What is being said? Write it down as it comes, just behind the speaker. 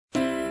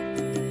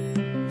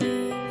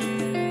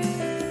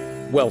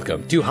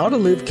Welcome to How to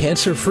Live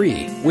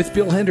Cancer-Free with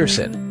Bill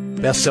Henderson,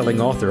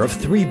 best-selling author of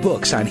 3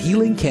 books on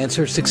healing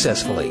cancer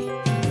successfully.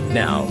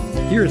 Now,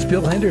 here's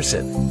Bill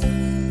Henderson.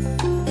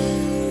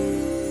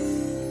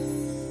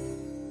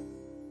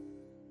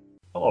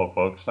 Hello,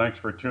 folks. Thanks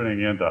for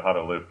tuning in to How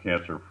to Live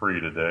Cancer-Free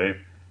today.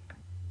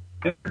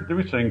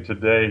 Introducing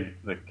today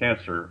the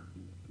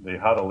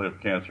How to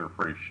Live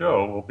Cancer-Free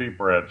show will be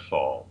Brad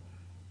Saul.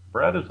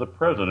 Brad is the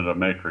president of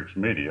Matrix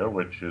Media,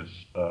 which is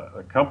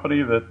a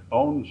company that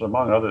owns,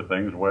 among other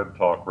things, Web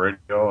Talk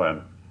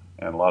Radio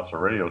and lots of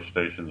radio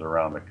stations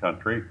around the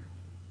country.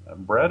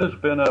 Brad has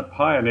been a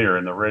pioneer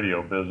in the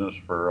radio business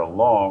for a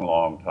long,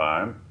 long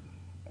time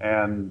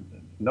and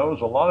knows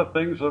a lot of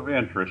things of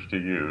interest to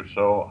you.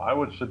 So I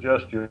would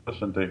suggest you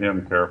listen to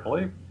him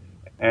carefully,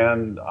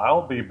 and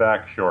I'll be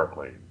back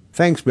shortly.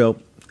 Thanks,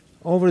 Bill.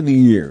 Over the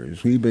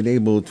years, we've been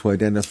able to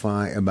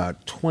identify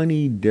about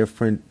 20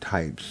 different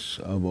types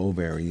of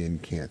ovarian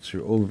cancer.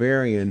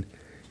 Ovarian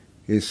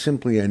is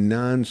simply a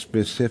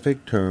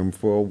non-specific term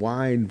for a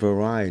wide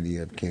variety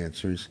of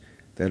cancers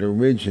that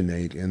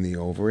originate in the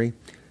ovary.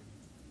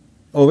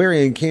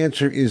 Ovarian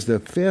cancer is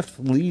the 5th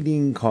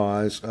leading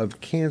cause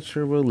of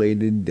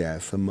cancer-related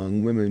death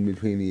among women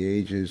between the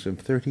ages of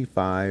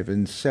 35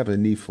 and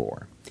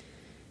 74.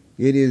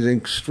 It is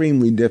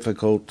extremely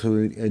difficult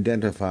to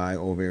identify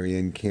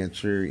ovarian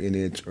cancer in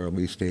its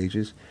early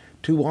stages.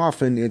 Too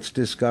often it's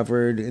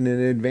discovered in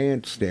an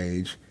advanced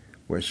stage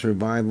where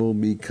survival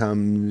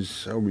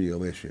becomes a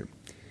real issue.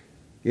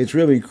 It's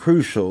really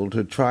crucial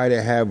to try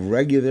to have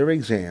regular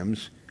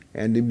exams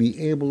and to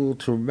be able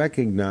to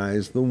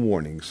recognize the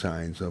warning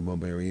signs of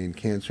ovarian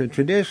cancer.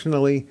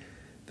 Traditionally,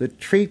 the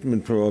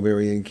treatment for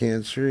ovarian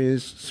cancer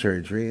is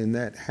surgery, and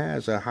that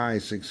has a high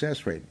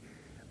success rate.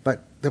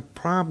 But the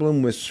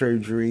problem with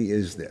surgery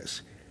is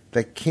this: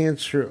 the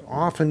cancer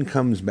often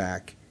comes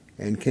back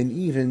and can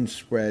even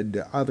spread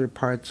to other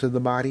parts of the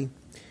body.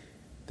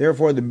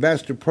 Therefore, the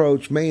best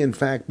approach may in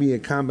fact be a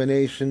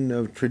combination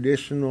of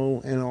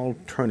traditional and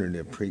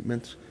alternative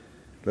treatments,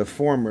 the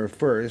former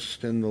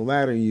first and the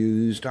latter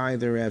used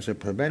either as a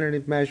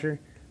preventative measure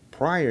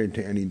prior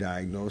to any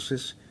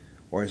diagnosis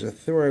or as a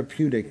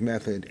therapeutic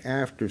method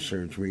after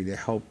surgery to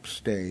help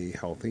stay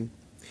healthy.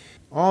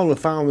 All the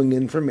following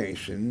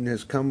information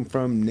has come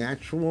from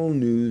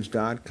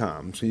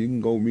naturalnews.com, so you can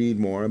go read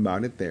more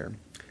about it there.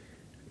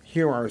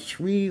 Here are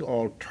 3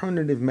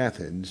 alternative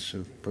methods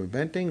of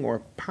preventing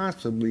or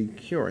possibly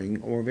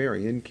curing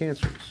ovarian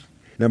cancers.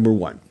 Number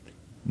 1.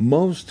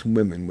 Most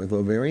women with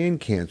ovarian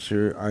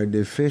cancer are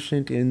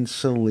deficient in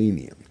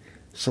selenium.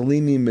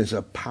 Selenium is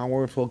a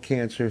powerful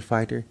cancer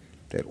fighter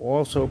that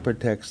also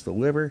protects the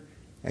liver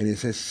and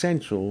is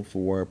essential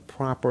for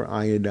proper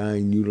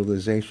iodine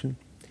utilization.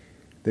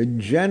 The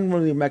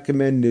generally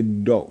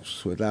recommended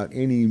dose without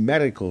any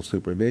medical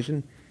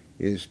supervision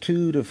is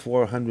 200 to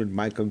 400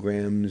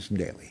 micrograms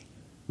daily.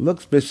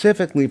 Look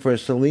specifically for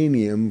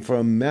selenium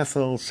from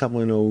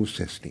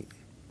methylselenocysteine.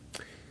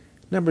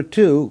 Number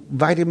 2,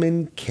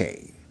 vitamin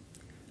K.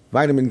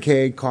 Vitamin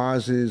K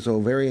causes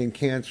ovarian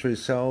cancer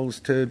cells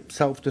to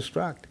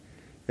self-destruct,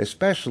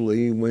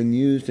 especially when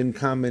used in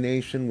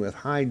combination with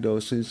high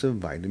doses of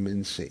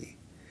vitamin C.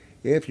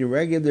 If your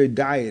regular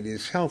diet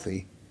is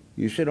healthy,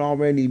 you should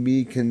already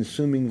be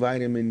consuming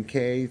vitamin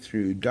K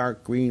through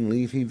dark green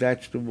leafy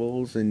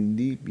vegetables and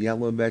deep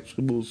yellow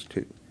vegetables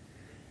too.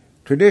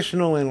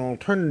 Traditional and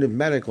alternative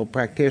medical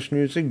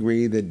practitioners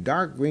agree that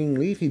dark green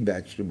leafy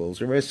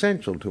vegetables are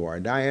essential to our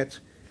diets,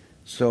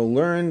 so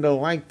learn to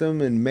like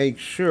them and make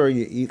sure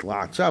you eat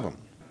lots of them.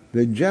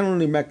 The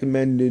generally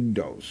recommended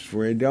dose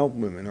for adult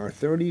women are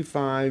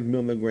 35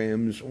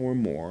 milligrams or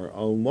more,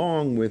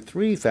 along with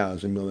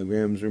 3,000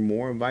 milligrams or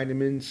more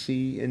vitamin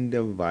C in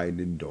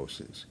divided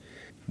doses.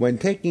 When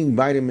taking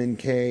vitamin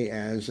K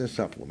as a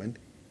supplement,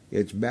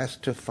 it's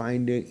best to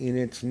find it in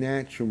its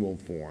natural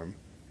form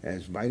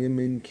as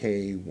vitamin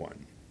K1.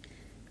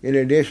 In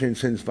addition,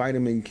 since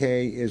vitamin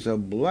K is a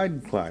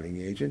blood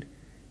clotting agent,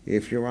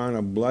 if you're on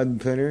a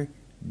blood thinner,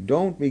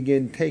 don't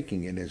begin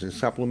taking it as a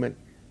supplement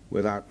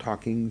without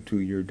talking to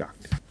your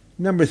doctor.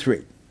 Number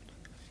 3,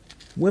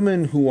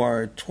 women who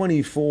are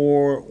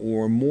 24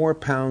 or more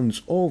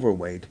pounds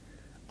overweight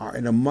are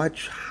at a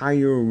much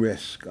higher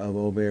risk of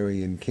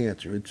ovarian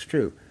cancer. It's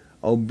true.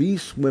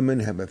 Obese women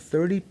have a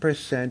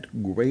 30%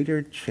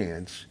 greater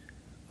chance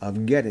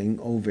of getting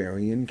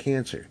ovarian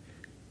cancer.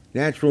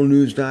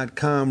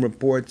 Naturalnews.com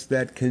reports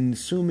that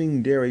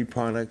consuming dairy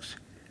products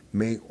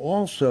may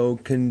also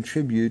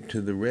contribute to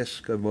the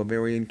risk of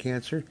ovarian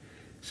cancer,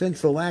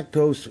 since the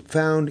lactose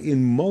found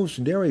in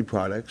most dairy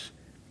products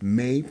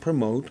may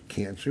promote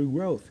cancer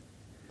growth.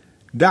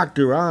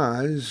 Dr.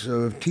 Oz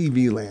of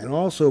TV Land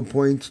also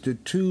points to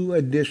 2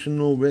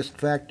 additional risk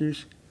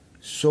factors: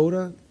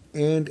 soda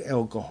and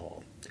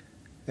alcohol.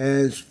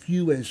 As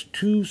few as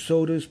 2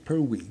 sodas per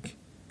week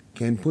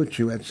can put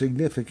you at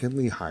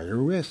significantly higher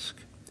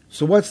risk.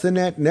 So what's the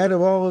net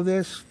of all of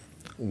this?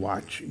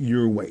 Watch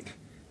your weight.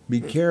 Be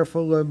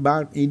careful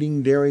about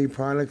eating dairy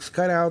products.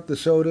 Cut out the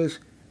sodas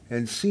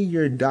and see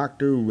your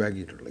doctor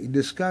regularly.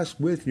 Discuss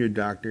with your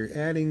doctor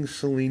adding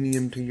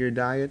selenium to your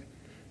diet,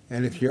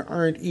 and if you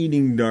aren't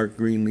eating dark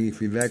green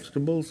leafy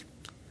vegetables,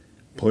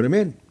 put them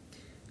in.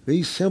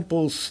 These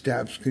simple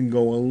steps can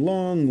go a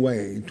long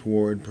way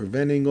toward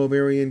preventing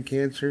ovarian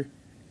cancer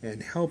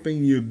and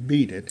helping you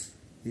beat it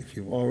if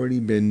you've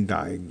already been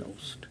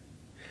diagnosed.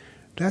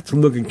 That's a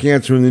look at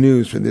cancer in the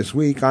news for this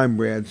week. I'm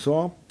Brad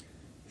Saul.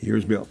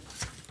 Here's Bill.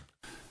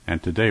 And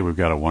today we've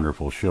got a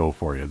wonderful show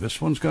for you. This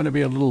one's going to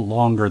be a little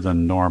longer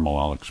than normal.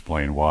 I'll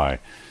explain why.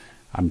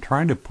 I'm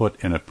trying to put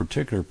in a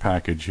particular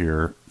package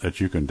here that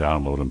you can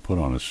download and put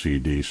on a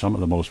CD some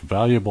of the most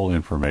valuable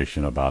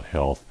information about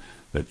health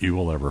that you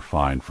will ever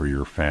find for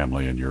your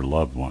family and your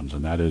loved ones,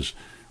 and that is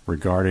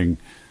regarding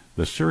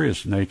the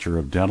serious nature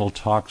of dental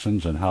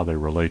toxins and how they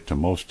relate to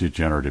most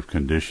degenerative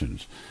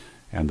conditions.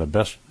 And the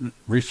best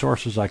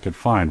resources I could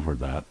find for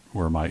that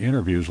were my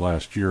interviews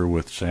last year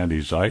with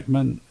Sandy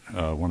Zeitman,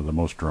 one of the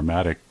most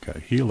dramatic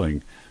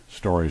healing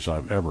stories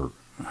I've ever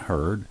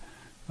heard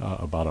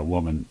about a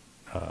woman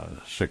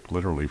sick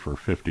literally for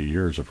 50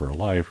 years of her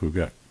life who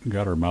got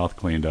her mouth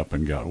cleaned up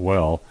and got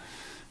well,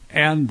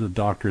 and the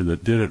doctor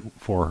that did it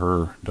for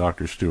her,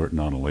 Dr. Stuart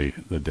Nunnally,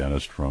 the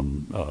dentist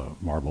from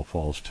Marble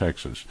Falls,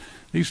 Texas.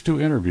 These two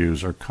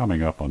interviews are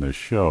coming up on this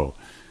show,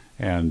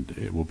 and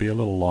it will be a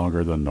little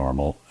longer than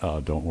normal.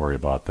 Don't worry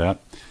about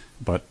that.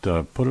 But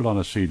put it on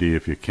a CD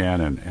if you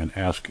can, and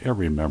ask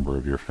every member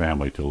of your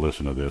family to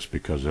listen to this,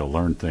 because they'll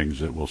learn things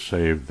that will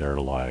save their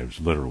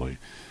lives, literally.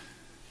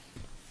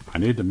 I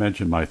need to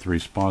mention my three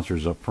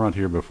sponsors up front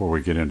here before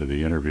we get into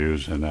the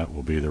interviews, and that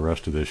will be the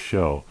rest of this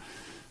show.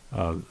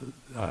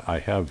 I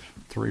have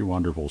three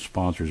wonderful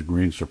sponsors.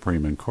 Green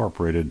Supreme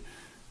Incorporated.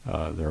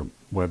 Their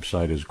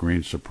website is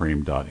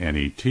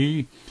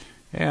greensupreme.net,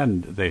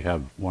 and they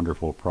have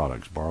wonderful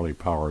products. Barley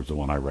Power is the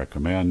one I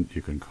recommend.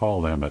 You can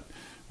call them at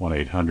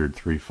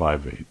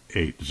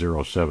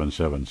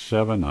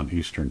 1-800-358-0777 on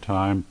Eastern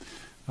Time.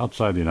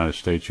 Outside the United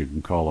States, you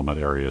can call them at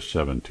area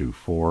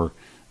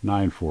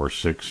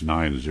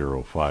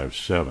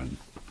 724-946-9057.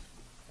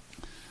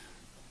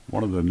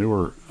 One of the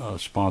newer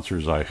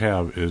sponsors I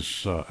have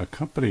is a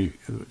company.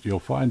 You'll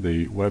find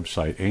the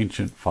website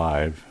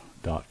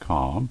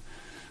ancient5.com.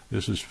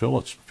 This is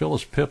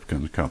Phyllis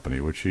Pipkin's company,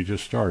 which she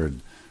just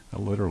started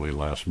literally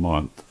last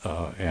month,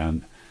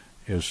 and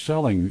is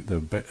selling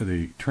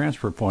the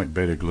transfer point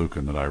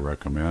beta-glucan that I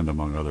recommend,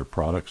 among other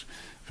products.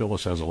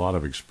 Phyllis has a lot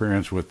of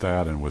experience with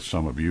that and with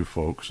some of you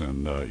folks,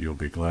 and you'll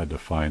be glad to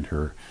find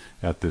her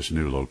at this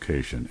new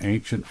location.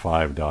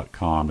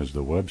 Ancient5.com is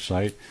the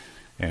website,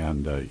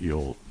 and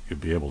you'll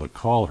be able to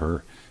call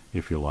her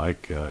if you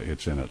like.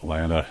 It's in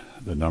Atlanta.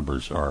 The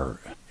numbers are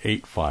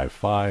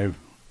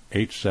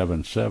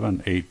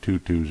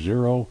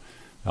 855-877-8220.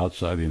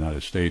 Outside the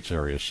United States,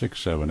 area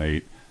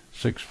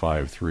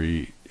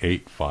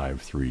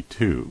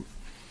 678-653-8532.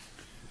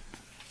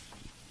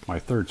 My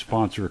third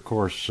sponsor, of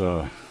course,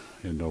 in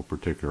no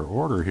particular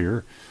order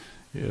here,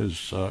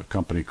 is a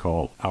company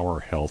called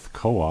Our Health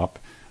Co-op,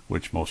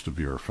 which most of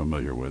you are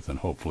familiar with, and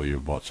hopefully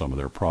you've bought some of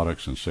their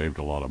products and saved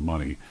a lot of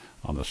money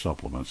on the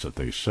supplements that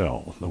they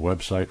sell. The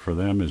website for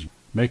them is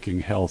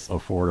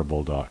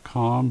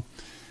makinghealthaffordable.com.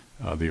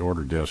 The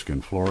order desk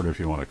in Florida, if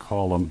you want to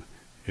call them,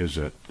 is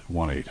at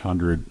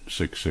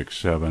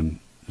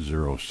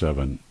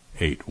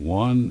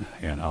 1-800-667-0781,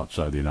 and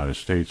outside the United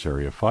States,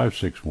 area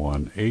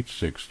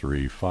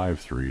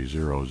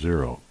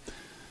 561-863-5300.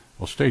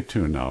 Well, stay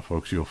tuned now,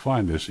 folks. You'll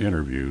find this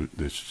interview,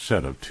 this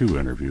set of two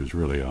interviews,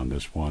 really, on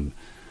this one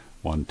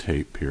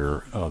tape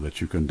here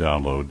that you can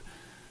download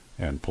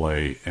and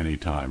play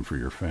anytime for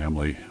your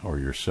family or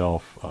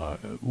yourself.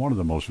 One of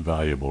the most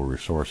valuable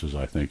resources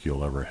I think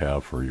you'll ever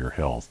have for your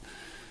health.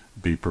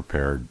 Be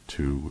prepared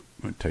to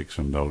take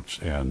some notes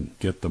and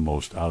get the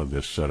most out of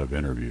this set of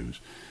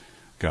interviews.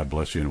 God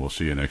bless you, and we'll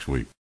see you next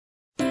week.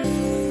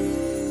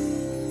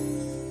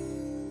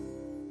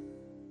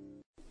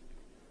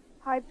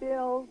 Hi,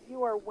 Bill.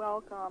 You are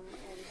welcome,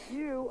 and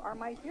you are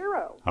my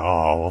hero.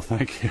 Oh, well,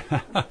 thank you.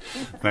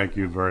 Thank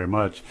you very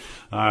much.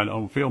 I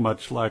don't feel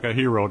much like a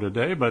hero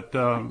today, but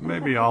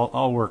maybe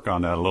I'll work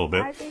on that a little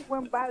bit. I think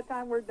by the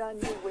time we're done,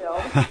 you will.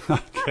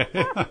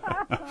 Okay.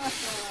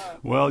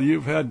 Well,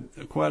 you've had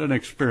quite an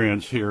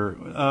experience here.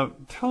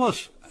 Tell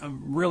us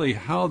really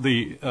how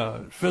the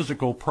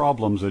physical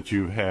problems that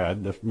you've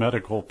had, the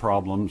medical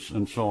problems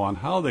and so on,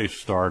 how they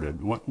started.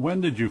 When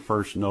did you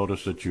first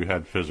notice that you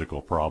had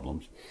physical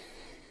problems?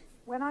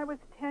 When I was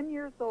 10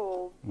 years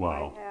old,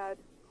 Wow. I had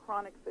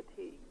chronic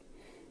fatigue.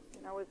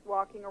 And I was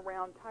walking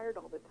around tired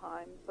all the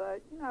time,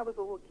 but, I was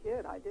a little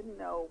kid. I didn't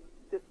know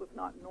this was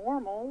not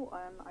normal,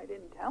 and I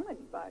didn't tell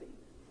anybody.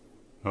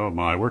 Oh,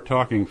 my. We're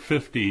talking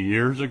 50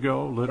 years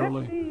ago,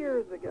 literally? 50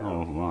 years ago.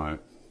 Oh, my.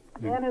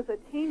 Then as a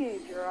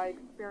teenager, I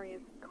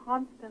experienced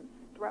constant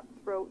strep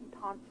throat and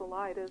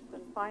tonsillitis,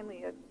 and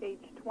finally at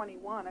age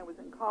 21, I was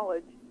in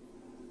college,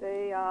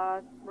 they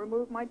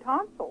removed my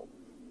tonsils.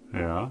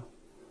 Yeah.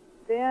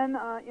 Then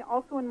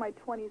also in my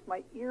 20s,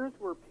 my ears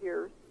were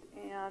pierced,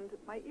 and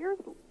my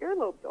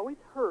earlobes always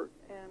hurt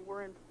and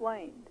were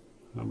inflamed.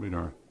 I'll be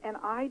darned. And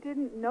I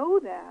didn't know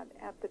that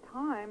at the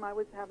time. I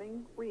was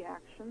having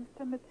reactions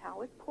to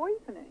metallic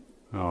poisoning.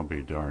 I'll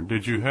be darned.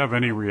 Did you have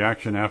any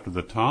reaction after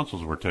the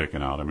tonsils were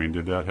taken out? I mean,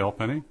 did that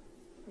help any?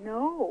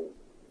 No.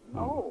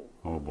 Oh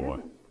boy.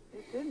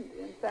 It didn't.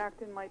 In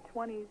fact, in my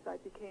 20s, I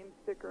became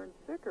sicker and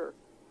sicker.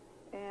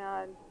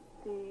 And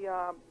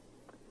the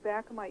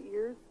back of my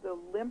ears, the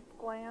lymph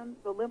glands,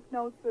 the lymph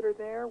nodes that are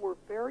there were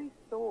very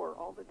sore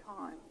all the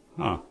time.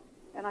 Huh.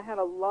 And I had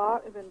a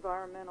lot of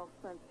environmental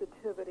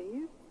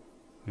sensitivities.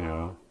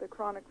 Yeah. The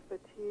chronic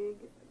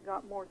fatigue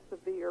got more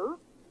severe.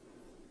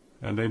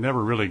 And they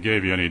never really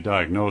gave you any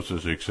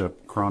diagnosis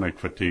except chronic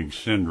fatigue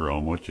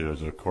syndrome, which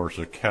is, of course,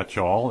 a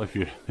catch-all. If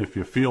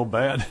you feel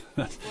bad,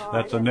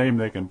 that's a name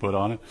they can put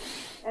on it.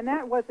 And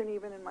that wasn't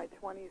even in my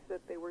 20s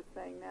that they were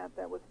saying that.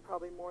 That was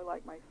probably more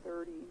like my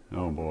 30s.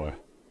 Oh, boy.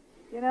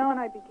 You know, and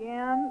I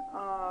began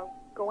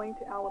going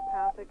to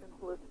allopathic and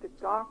holistic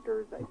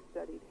doctors. I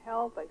studied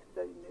health. I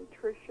studied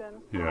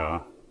nutrition.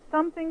 Yeah.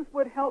 Some things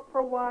would help for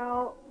a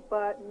while,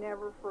 but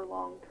never for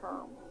long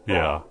term.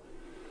 Yeah.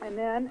 And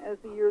then, as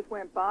the years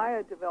went by,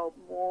 I developed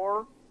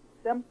more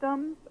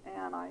symptoms,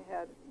 and I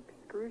had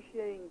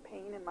excruciating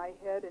pain in my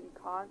head and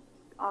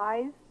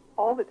eyes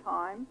all the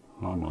time.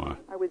 Oh, my.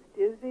 I was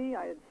dizzy.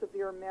 I had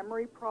severe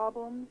memory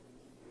problems.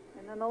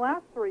 And then the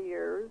last 3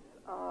 years,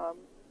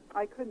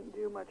 I couldn't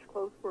do much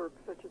close work,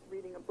 such as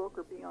reading a book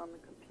or be on the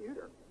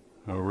computer.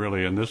 Oh,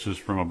 really? And this is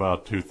from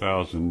about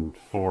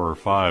 2004 or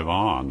 5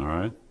 on,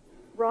 right?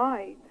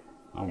 Right.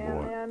 Oh,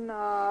 boy.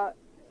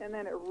 And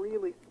then it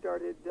really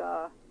started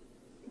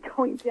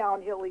going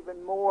downhill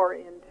even more.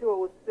 In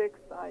 2006,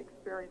 I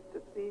experienced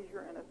a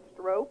seizure and a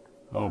stroke.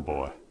 Oh,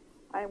 boy.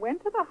 I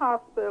went to the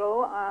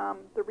hospital.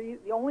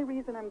 The only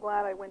reason I'm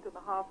glad I went to the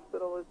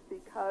hospital is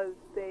because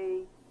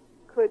they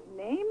could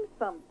name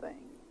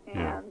something.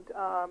 And,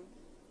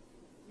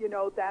 you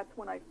know, that's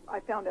when I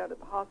found out at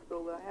the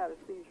hospital that I had a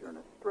seizure and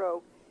a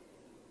stroke.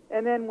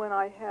 And then when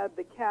I had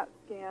the CAT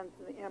scans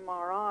and the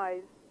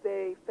MRIs,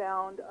 they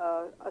found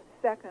a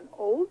second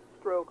old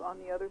stroke on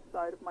the other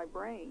side of my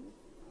brain.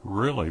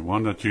 Really?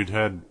 One that you'd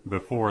had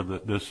before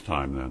this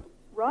time, then?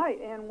 Right,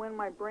 and when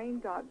my brain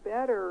got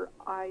better,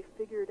 I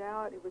figured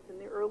out it was in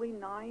the early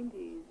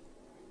 90s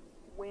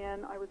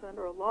when I was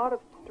under a lot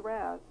of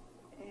stress,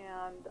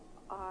 and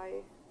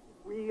I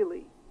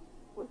really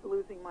was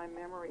losing my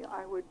memory.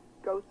 I would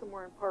go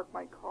somewhere and park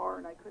my car,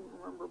 and I couldn't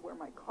remember where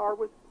my car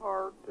was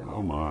parked.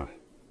 Oh, my.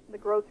 The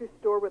grocery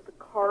store with the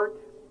cart,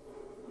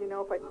 you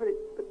know, if I put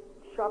the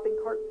shopping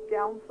cart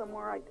down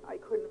somewhere, I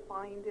couldn't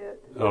find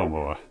it. Oh,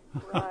 boy.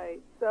 Right.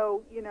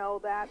 So, you know,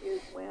 that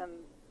is when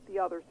the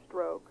other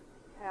stroke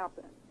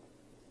happened.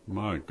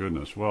 My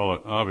goodness.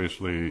 Well,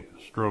 obviously,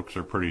 strokes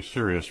are pretty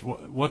serious.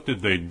 What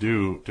did they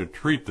do to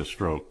treat the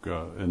stroke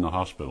in the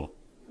hospital?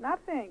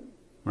 Nothing.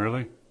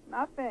 Really?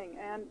 Nothing.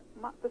 And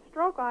the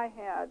stroke I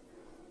had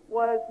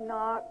was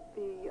not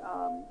the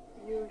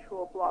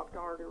usual blocked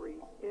artery.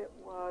 It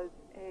was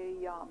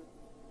a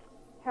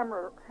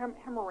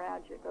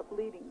hemorrhagic, a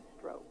bleeding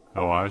stroke.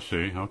 Oh, I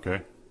see.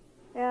 Okay.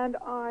 And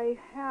I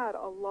had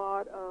a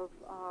lot of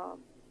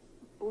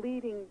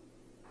bleeding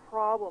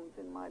problems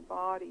in my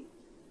body,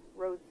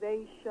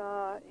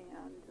 rosacea,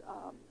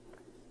 and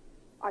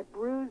I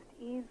bruised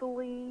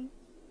easily,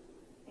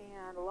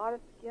 and a lot of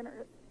skin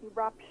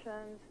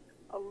eruptions,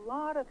 a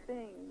lot of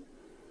things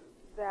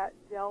that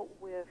dealt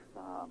with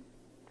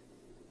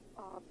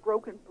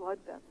broken blood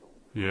vessels.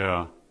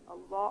 Yeah.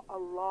 A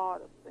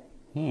lot of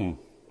things.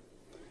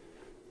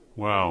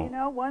 Wow. You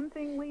know, one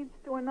thing leads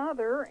to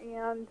another,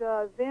 and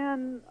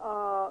then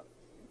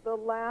the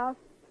last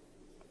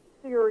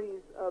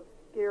series of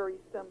scary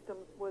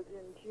symptoms was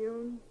in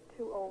June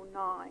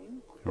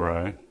 2009.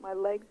 Right. My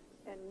legs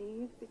and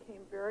knees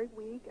became very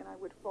weak, and I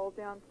would fall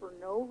down for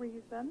no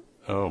reason.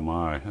 Oh,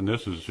 my. And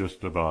this is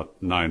just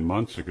about 9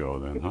 months ago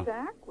then, huh?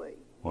 Exactly.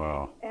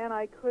 Wow. And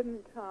I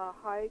couldn't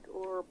hike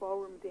or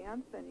ballroom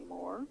dance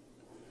anymore.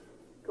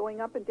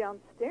 Going up and down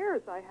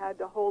stairs, I had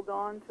to hold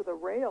on to the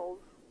rails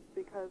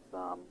because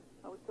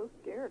I was so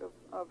scared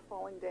of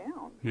falling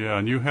down. Yeah,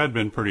 and you had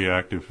been pretty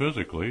active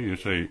physically. You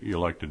say you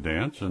like to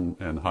dance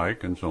and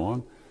hike and so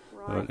on.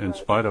 Right. In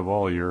spite of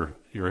all your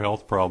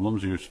health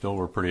problems, you still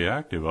were pretty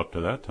active up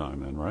to that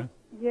time then, right?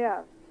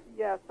 Yes.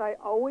 I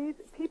always,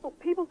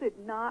 people did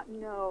not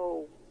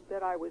know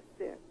that I was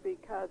sick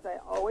because I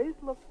always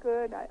looked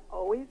good. I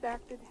always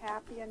acted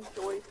happy and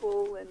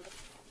joyful and,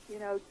 you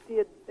know,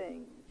 did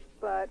things.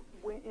 But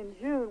in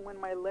June, when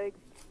my legs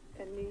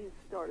and knees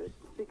started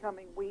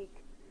becoming weak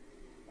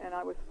and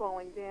I was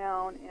falling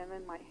down, and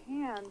then my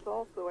hands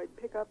also, I'd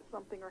pick up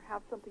something or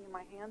have something in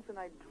my hands and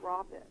I'd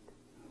drop it.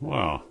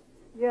 Wow.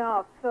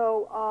 Yeah,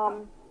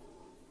 so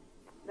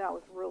that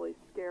was really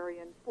scary.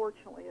 And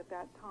fortunately, at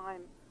that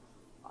time,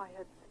 I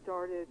had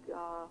started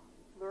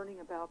learning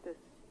about this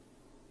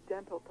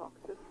dental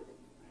toxicity.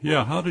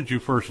 Yeah, how did you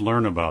first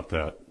learn about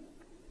that?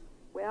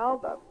 Well,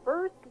 the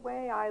first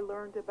way I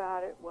learned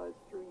about it was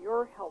through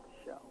your health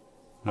show.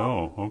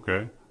 Oh,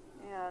 okay.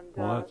 And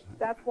Well,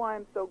 that's why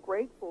I'm so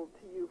grateful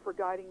to you for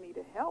guiding me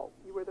to health.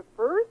 You were the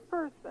first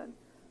person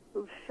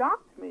who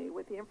shocked me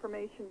with the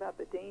information about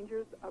the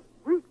dangers of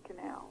root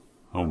canals.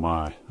 Oh,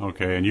 my.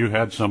 Okay, and you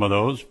had some of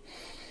those?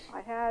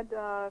 I had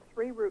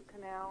 3 root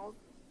canals,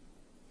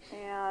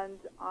 and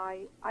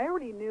I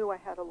already knew I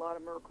had a lot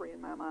of mercury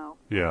in my mouth.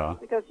 Yeah.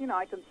 Because,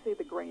 I can see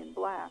the gray and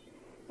black.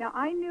 Now,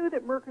 I knew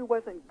that mercury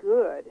wasn't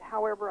good.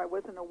 However, I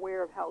wasn't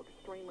aware of how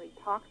extremely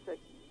toxic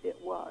it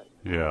was.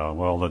 Yeah,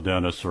 well, the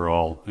dentists are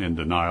all in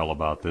denial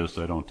about this.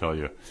 They don't tell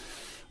you,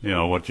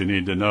 what you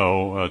need to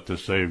know to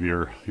save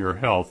your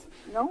health.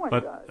 No one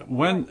but does.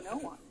 When, no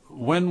one.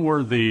 When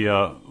were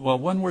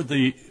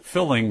the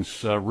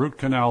fillings, root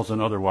canals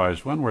and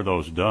otherwise, when were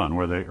those done?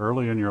 Were they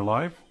early in your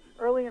life?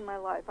 Early in my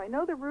life. I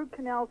know the root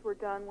canals were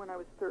done when I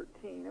was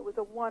 13. It was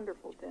a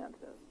wonderful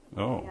dentist.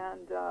 Oh.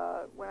 And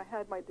when I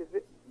had my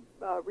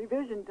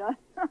revision done,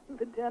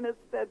 the dentist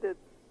said that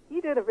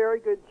he did a very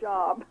good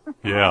job.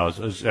 Yeah,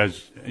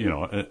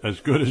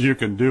 as good as you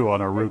can do on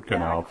a root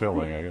canal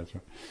filling, I guess.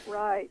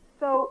 Right.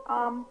 So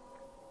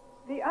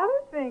the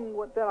other thing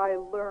that I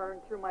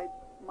learned through my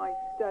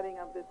studying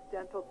of this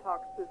dental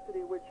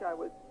toxicity, which I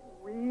was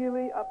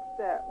really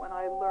upset when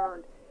I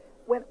learned,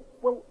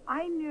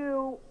 I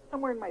knew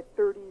somewhere in my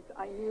 30s,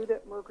 I knew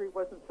that mercury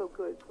wasn't so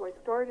good, so I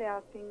started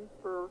asking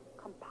for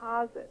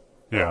composites.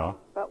 Yeah.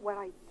 But what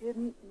I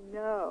didn't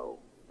know,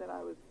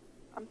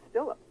 I'm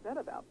still upset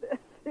about this,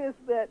 is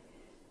that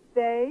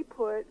they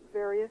put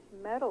various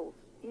metals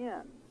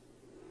in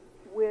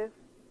with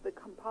the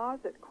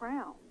composite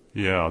crown.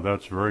 Yeah,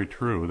 that's very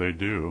true. They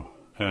do.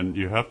 And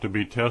you have to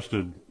be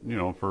tested,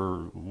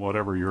 for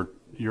whatever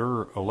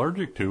you're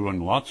allergic to,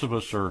 and lots of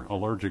us are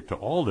allergic to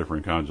all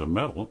different kinds of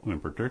metal,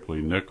 and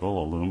particularly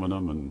nickel,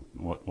 aluminum, and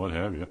what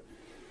have you.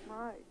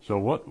 Right. So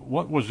what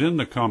was in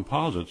the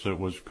composites that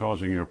was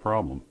causing you a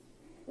problem?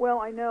 Well,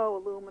 I know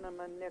aluminum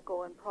and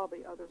nickel and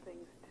probably other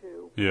things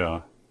too.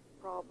 Yeah.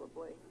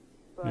 Probably.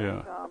 But,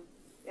 yeah.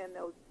 And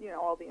those,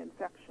 all the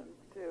infections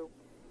too.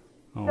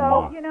 Oh,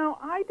 so, my.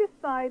 I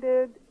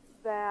decided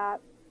that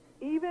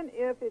even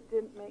if it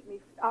didn't make me,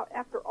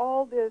 after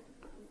all this,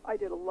 I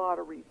did a lot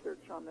of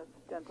research on this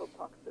dental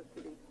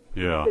toxicity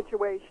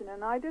situation,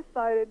 and I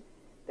decided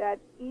that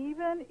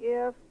even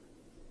if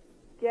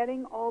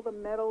getting all the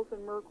metals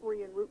and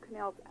mercury and root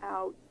canals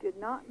out did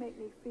not make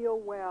me feel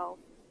well,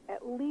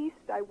 at least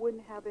I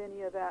wouldn't have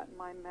any of that in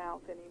my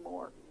mouth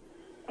anymore.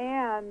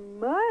 And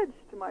much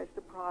to my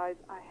surprise,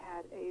 I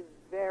had a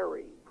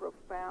very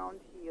profound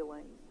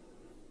healing.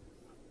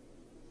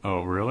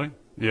 Oh, really?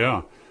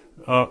 Yeah.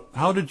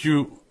 How did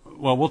you,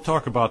 well, we'll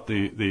talk about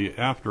the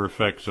after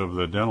effects of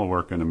the dental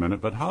work in a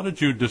minute, but how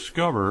did you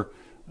discover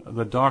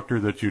the doctor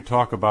that you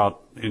talk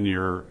about in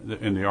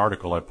the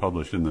article I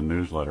published in the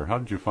newsletter? How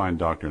did you find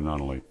Dr.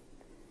 Nunnally?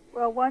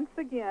 Well, once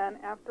again,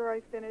 after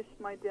I finished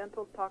my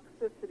dental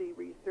toxicity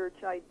research,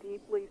 I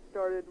deeply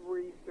started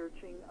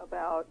researching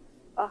about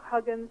a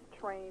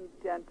Huggins-trained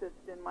dentist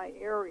in my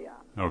area.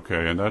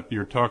 Okay, and that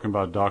you're talking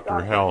about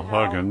Dr. Hal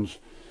Huggins.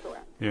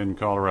 Correct. In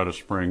Colorado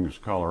Springs,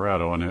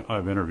 Colorado, and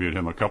I've interviewed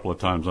him a couple of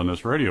times on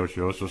this radio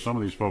show, so some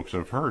of these folks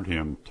have heard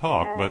him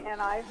talk.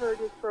 And I heard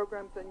his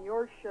programs on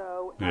your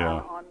show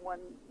on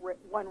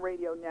one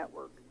radio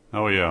network.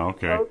 Oh, yeah,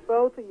 okay.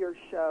 Both of your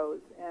shows,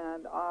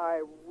 and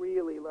I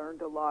really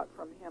learned a lot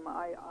from him.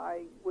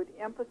 I would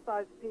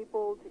emphasize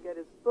people to get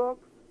his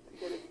books, to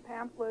get his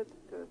pamphlets,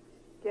 to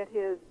get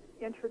his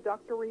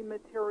introductory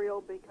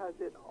material, because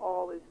it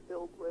all is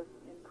filled with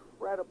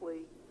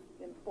incredibly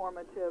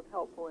informative,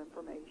 helpful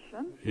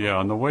information. Yeah,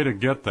 and the way to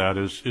get that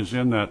is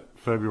in that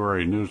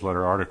February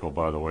newsletter article,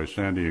 by the way.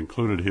 Sandy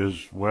included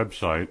his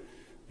website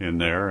in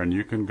there, and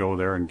you can go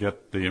there and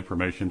get the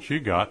information she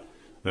got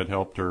that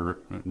helped her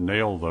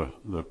nail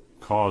the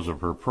cause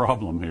of her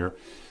problem here.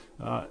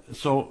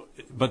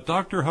 But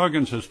Dr.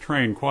 Huggins has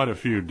trained quite a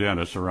few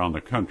dentists around the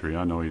country.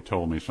 I know he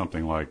told me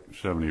something like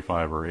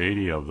 75 or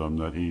 80 of them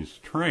that he's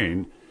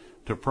trained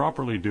to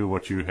properly do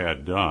what you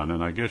had done,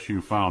 and I guess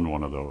you found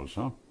one of those,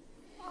 huh?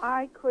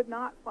 I could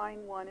not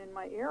find one in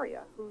my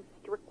area who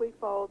strictly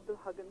followed the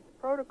Huggins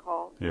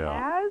protocol,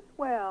 as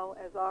well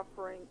as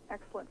offering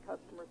excellent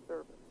customer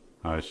service.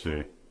 I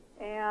see.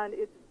 And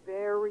it's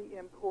very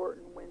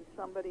important when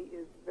somebody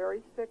is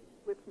very sick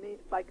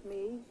like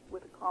me,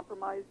 with a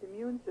compromised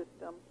immune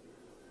system,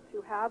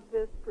 to have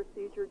this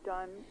procedure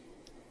done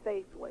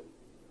safely.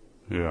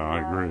 Yeah, I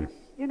agree.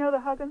 The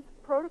Huggins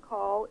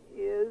protocol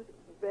is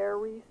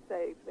very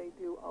safe. They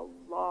do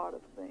a lot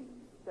of things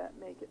that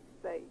make it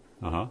safe.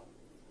 Uh-huh.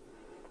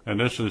 And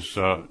this is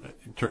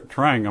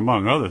trying,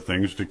 among other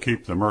things, to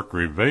keep the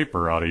mercury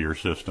vapor out of your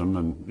system,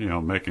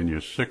 and making you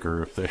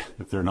sicker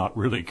if they're not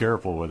really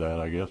careful with that,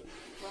 I guess.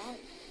 Right.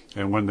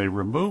 And when they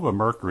remove a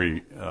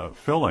mercury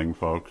filling,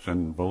 folks,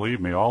 and believe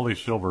me, all these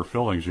silver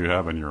fillings you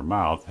have in your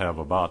mouth have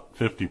about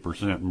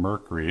 50%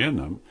 mercury in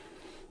them.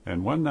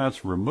 And when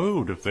that's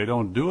removed, if they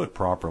don't do it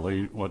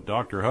properly, what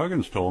Dr.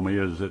 Huggins told me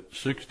is that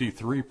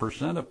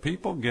 63% of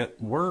people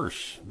get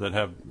worse that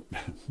have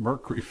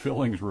mercury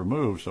fillings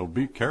removed. So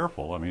be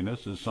careful. I mean,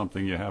 this is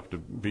something you have to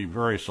be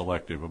very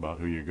selective about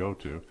who you go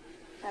to.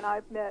 And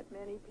I've met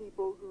many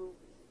people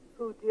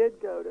who did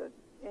go to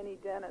any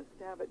dentist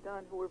to have it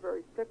done who were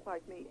very sick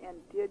like me and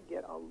did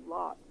get a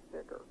lot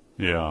sicker.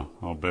 Yeah,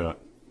 I'll bet.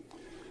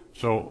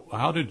 So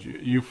how did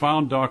you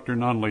found Dr.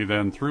 Nunley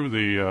then through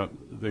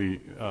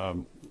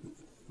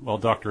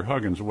Dr.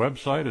 Huggins'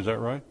 website, is that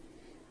right?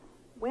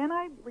 When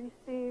I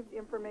received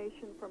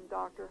information from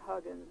Dr.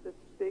 Huggins, this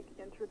big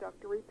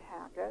introductory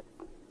packet,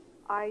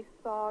 I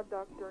saw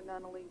Dr.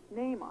 Nunley's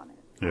name on it.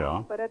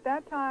 Yeah. But at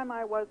that time,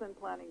 I wasn't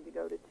planning to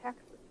go to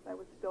Texas. I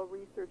was still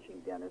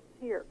researching dentists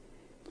here.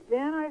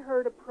 Then I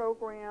heard a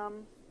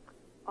program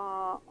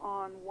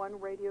on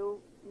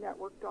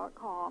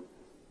oneradionetwork.com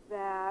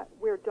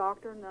where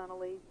Dr.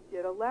 Nunley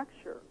did a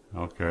lecture.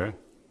 Okay.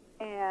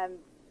 And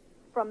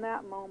from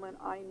that moment,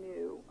 I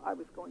knew I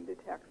was going to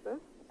Texas,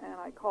 and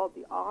I called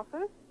the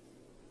office,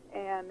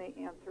 and they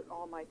answered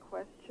all my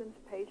questions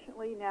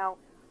patiently. Now,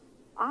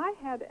 I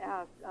had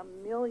asked a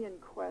million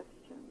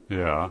questions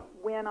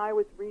when I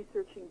was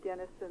researching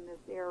dentists in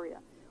this area.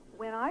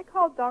 When I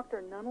called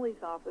Dr.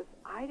 Nunley's office,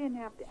 I didn't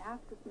have to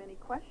ask as many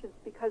questions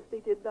because they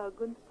did the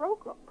Huggins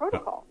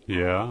protocol.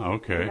 Yeah,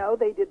 okay. You know,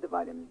 they did the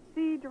vitamin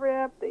C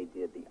drip, they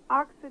did the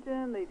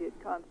oxygen, they did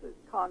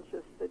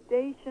conscious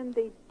sedation,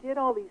 they did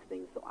all these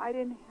things, so I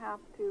didn't have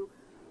to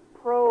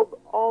probe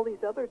all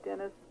these other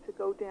dentists to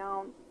go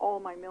down all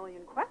my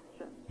million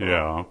questions.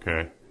 Yeah,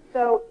 okay.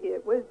 So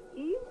it was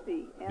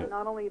easy, and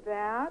not only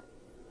that,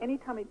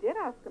 anytime I did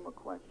ask them a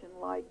question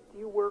like, do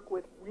you work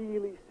with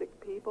really sick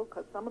people?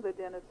 Because some of the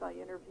dentists I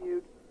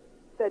interviewed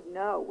said,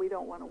 no, we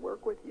don't want to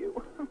work with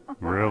you.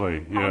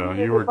 Really? Yeah. I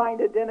needed to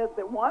find a dentist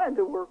that wanted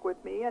to work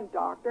with me, and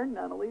Dr.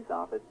 Nunley's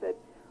office said,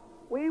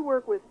 we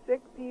work with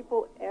sick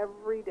people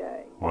every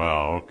day.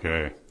 Wow,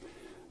 okay.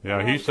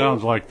 Yeah, he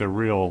sounds like the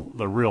real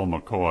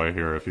McCoy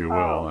here, if you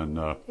will. And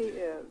he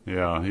is.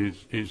 Yeah,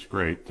 he's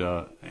great.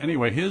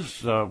 Anyway,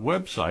 his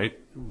website,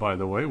 by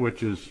the way,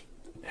 which is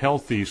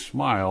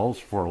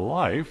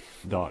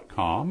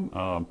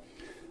healthysmilesforlife.com,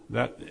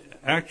 that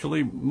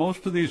actually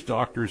most of these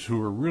doctors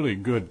who are really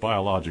good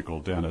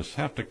biological dentists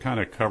have to kind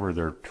of cover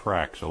their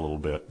tracks a little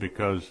bit,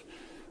 because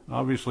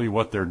obviously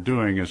what they're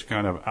doing is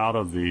kind of out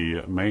of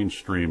the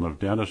mainstream of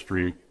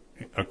dentistry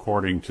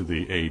according to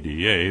the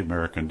ADA,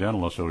 American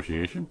Dental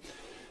Association,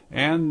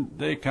 and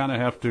they kind of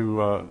have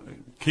to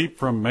keep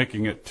from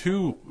making it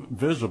too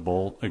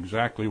visible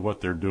exactly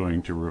what they're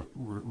doing to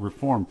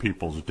reform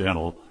people's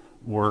dental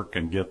work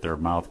and get their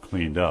mouth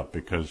cleaned up,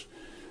 because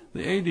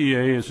the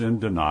ADA is in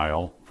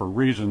denial for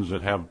reasons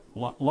that have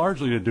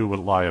largely to do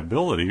with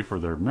liability for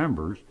their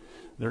members.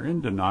 They're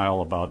in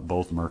denial about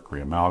both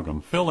mercury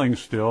amalgam fillings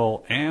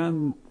still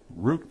and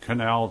root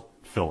canal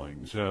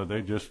fillings.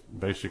 They just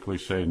basically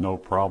say no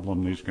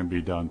problem, these can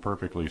be done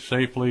perfectly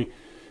safely,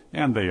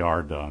 and they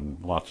are done,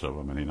 lots of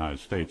them in the United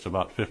States,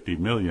 about 50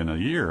 million a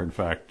year. In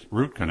fact,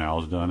 root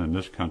canals done in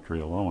this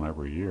country alone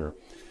every year.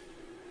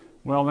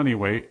 Well,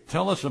 anyway,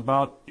 tell us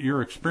about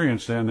your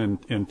experience then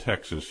in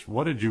Texas.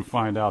 What did you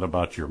find out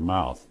about your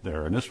mouth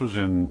there? And this was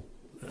in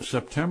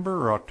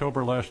September or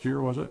October last year,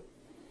 was it?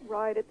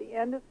 Right. At the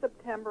end of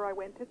September, I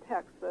went to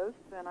Texas,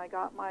 and I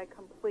got my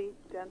complete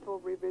dental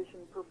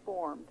revision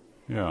performed.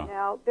 Yeah.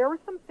 Now, there were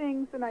some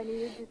things that I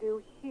needed to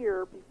do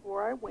here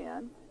before I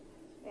went,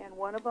 and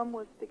one of them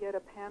was to get a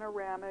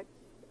panoramic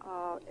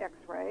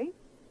X-ray,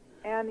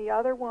 and the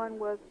other one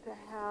was to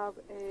have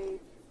a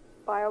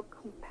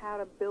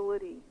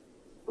biocompatibility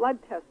blood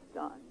test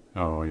done.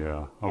 Oh,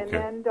 yeah. Okay. And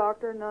then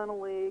Dr.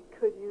 Nunley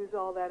could use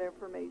all that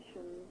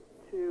information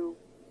to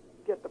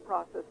get the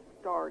process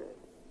started.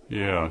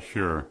 Yeah,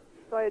 sure.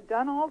 So I had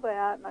done all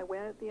that, and I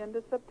went at the end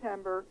of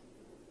September,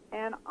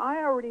 and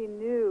I already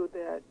knew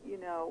that, you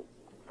know,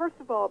 first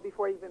of all,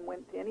 before I even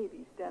went to any of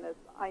these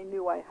dentists, I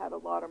knew I had a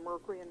lot of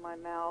mercury in my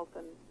mouth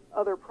and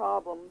other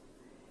problems.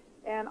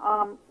 And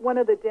one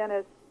of the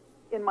dentists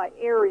in my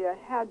area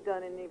had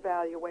done an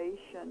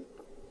evaluation.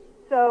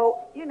 So,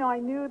 you know, I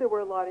knew there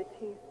were a lot of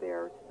teeth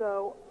there.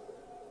 So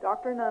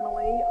Dr.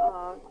 Nunley,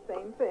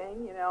 same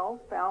thing, you know,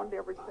 found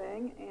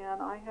everything,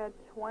 and I had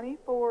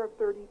 24 of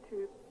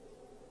 32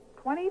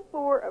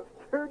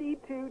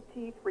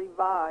 teeth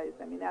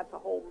revised. I mean, that's a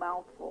whole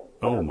mouthful.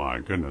 Oh, my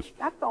goodness.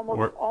 That's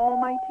almost all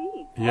my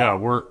teeth. Yeah,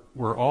 were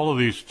all of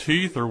these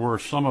teeth, or were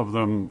some of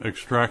them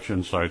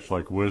extraction sites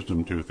like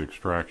wisdom tooth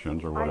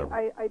extractions or whatever?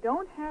 I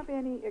don't have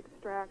any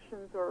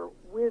extractions or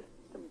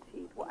wisdom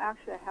teeth. Well,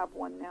 actually, I have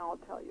one now, I'll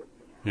tell you.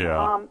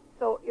 Yeah.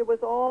 So it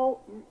was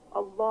all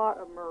a lot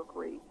of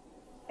mercury.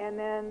 And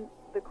then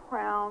the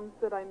crowns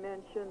that I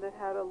mentioned that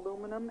had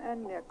aluminum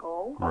and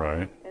nickel.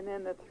 Right. And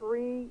then the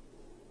three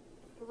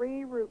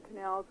root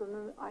canals, and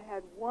then I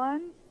had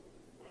one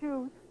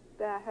tooth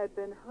that had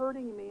been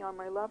hurting me on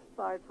my left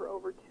side for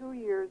over 2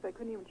 years. I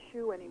couldn't even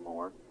chew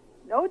anymore.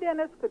 No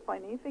dentist could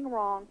find anything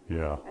wrong.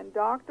 Yeah. And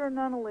Dr.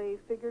 Nunley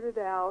figured it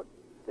out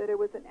that it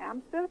was an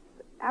abscess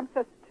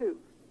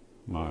tooth.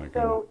 My goodness.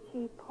 So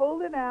he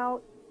pulled it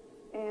out,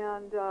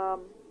 and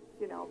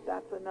you know,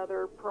 that's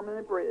another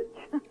permanent bridge.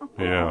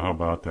 Yeah, how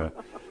about that?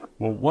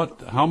 Well,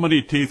 how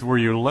many teeth were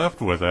you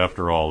left with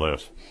after all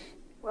this?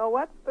 Well,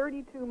 what's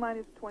 32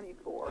 minus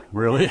 24?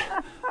 Really?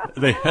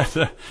 they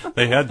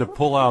had to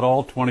pull out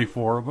all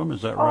 24 of them.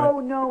 Is that right? Oh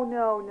no.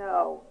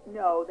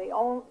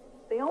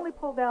 They only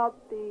pulled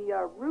out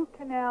the root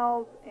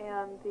canals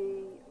and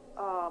the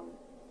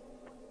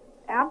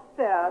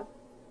abscess,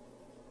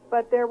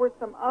 but there were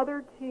some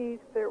other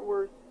teeth that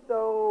were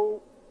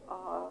so.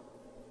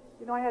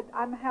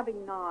 I'm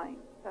having 9.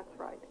 That's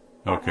right.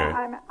 Okay.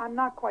 I'm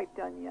not quite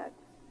done yet.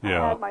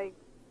 Yeah.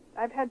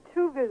 I've had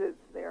 2 visits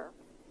there.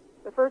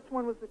 The first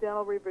one was the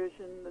dental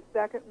revision. The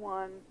second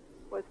one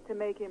was to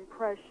make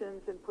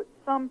impressions and put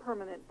some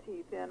permanent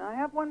teeth in. I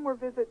have one more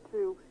visit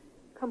to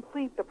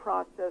complete the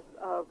process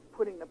of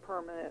putting the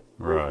permanent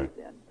bridges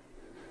in.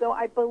 So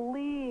I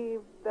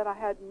believe that I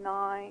have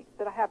 9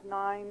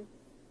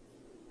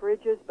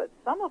 bridges, but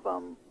some of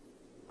them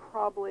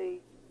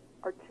probably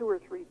are 2 or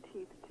 3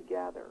 teeth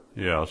together.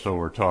 Yeah, so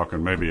we're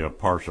talking maybe a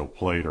partial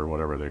plate or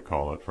whatever they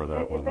call it for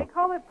that one. They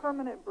call it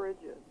permanent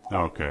bridges.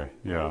 Okay,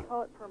 yeah. They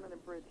call it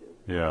permanent bridges.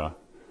 Yeah.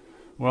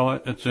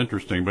 Well, it's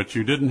interesting, but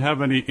you didn't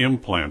have any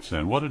implants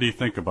then. What did he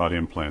think about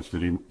implants?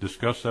 Did he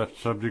discuss that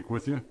subject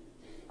with you?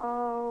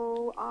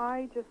 Oh,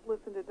 I just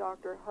listened to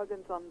Dr.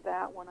 Huggins on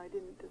that one. I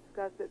didn't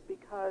discuss it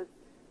because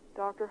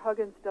Dr.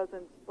 Huggins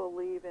doesn't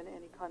believe in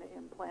any kind of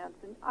implants,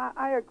 and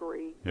I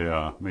agree.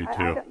 Yeah, me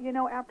too.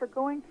 After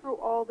going through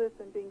all this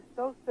and being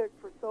so sick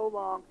for so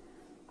long,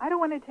 I don't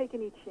want to take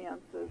any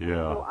chances.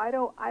 Yeah. So I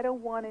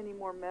don't want any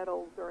more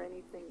metals or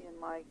anything in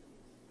my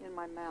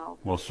mouth.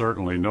 Well,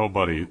 certainly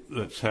nobody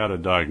that's had a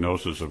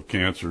diagnosis of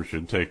cancer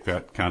should take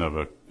that kind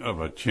of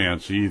a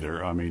chance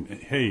either. I mean,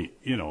 hey,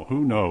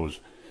 who knows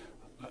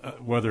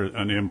whether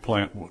an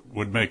implant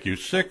would make you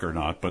sick or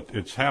not, but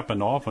it's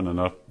happened often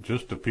enough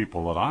just to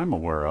people that I'm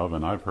aware of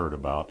and I've heard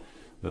about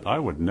that I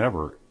would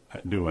never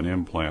do an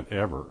implant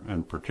ever,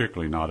 and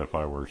particularly not if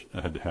I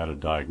had a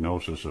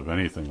diagnosis of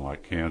anything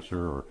like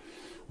cancer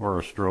or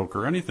a stroke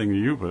or anything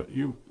you've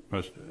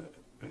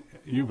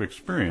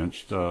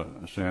experienced,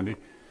 Sandy.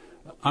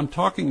 I'm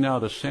talking now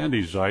to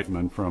Sandy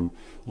Zeitman from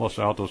Los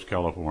Altos,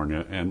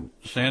 California, and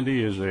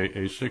Sandy is a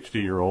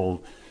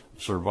 60-year-old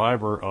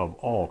survivor of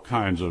all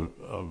kinds of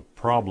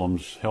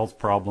problems, health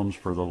problems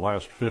for the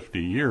last 50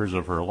 years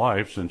of her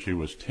life since she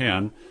was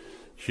 10.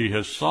 She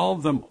has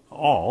solved them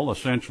all,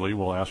 essentially.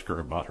 We'll ask her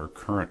about her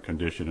current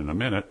condition in a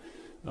minute.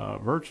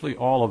 Virtually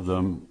all of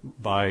them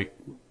by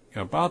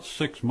about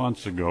 6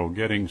 months ago,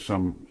 getting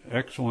some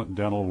excellent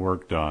dental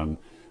work done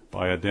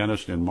by a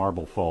dentist in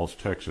Marble Falls,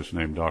 Texas,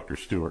 named Dr.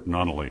 Stuart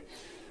Nunnally.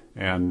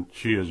 And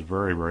she is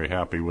very, very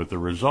happy with the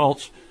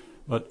results.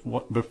 But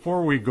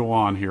before we go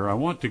on here, I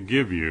want to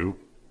give you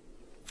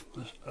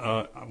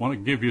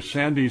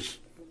Sandy's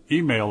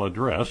email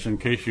address in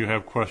case you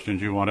have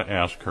questions you want to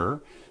ask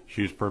her.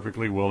 She's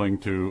perfectly willing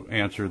to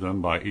answer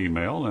them by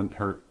email, and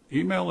her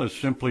email is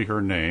simply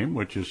her name,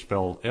 which is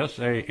spelled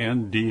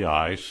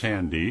S-A-N-D-I,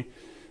 Sandy,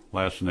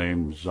 last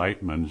name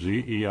Zeitman,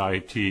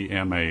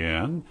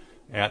 Z-E-I-T-M-A-N,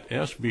 at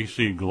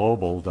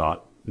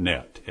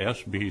sbcglobal.net,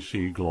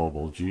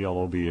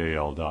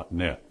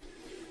 sbcglobal.net.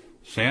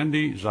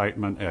 Sandy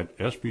Zeitman at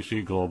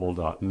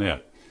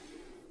sbcglobal.net.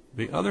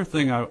 The other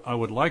thing I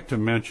would like to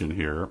mention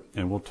here,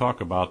 and we'll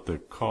talk about the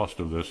cost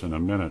of this in a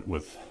minute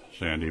with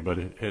Sandy, but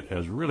it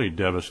has really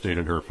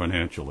devastated her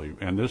financially,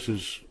 and this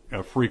is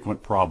a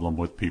frequent problem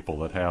with people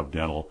that have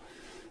dental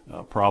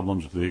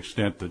problems to the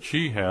extent that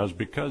she has,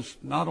 because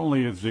not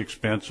only is the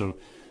expense of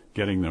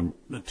getting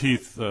the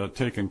teeth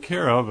taken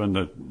care of and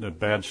the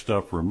bad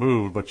stuff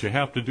removed, but you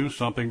have to do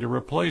something to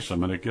replace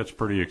them, and it gets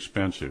pretty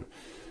expensive.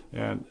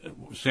 And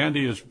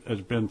Sandy has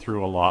been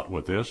through a lot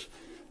with this.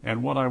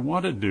 And what I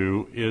want to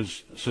do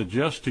is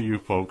suggest to you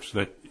folks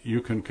that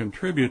you can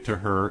contribute to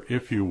her,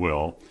 if you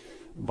will,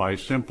 by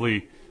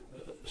simply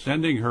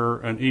sending her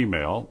an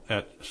email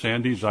at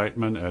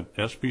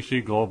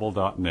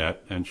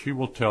sandyzeitman@sbcglobal.net, and she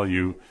will tell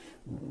you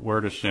where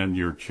to send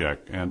your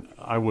check. And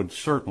I would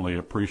certainly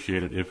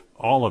appreciate it if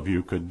all of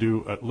you could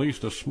do at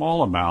least a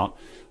small amount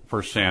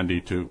for Sandy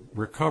to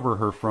recover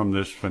her from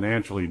this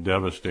financially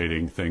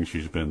devastating thing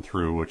she's been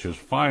through, which has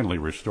finally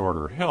restored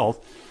her health,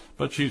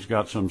 but she's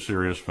got some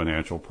serious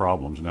financial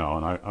problems now,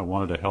 and I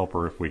wanted to help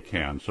her if we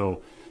can.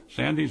 So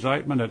Sandy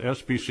Zeitman at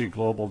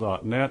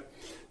sbcglobal.net,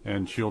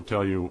 and she'll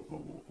tell you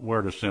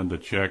where to send the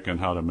check and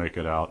how to make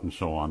it out and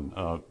so on.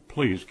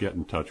 Please get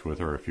in touch with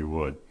her if you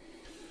would.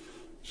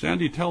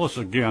 Sandy, tell us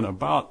again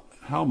about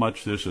how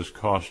much this has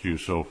cost you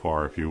so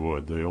far, if you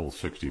would, the old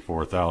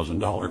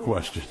 $64,000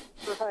 question.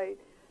 Right.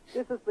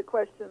 This is the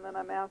question that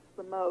I'm asked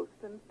the most.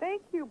 And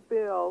thank you,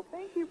 Bill.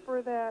 Thank you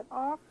for that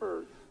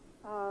offer,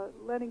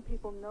 letting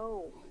people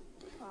know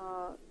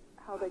how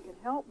they can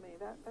help me.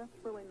 That's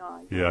really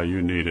nice. Yeah,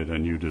 you need it,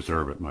 and you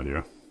deserve it, my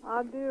dear.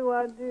 I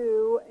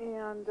do,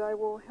 and I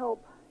will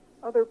help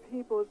other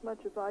people as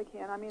much as I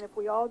can. I mean, if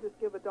we all just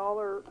give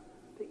 $1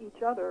 to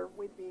each other,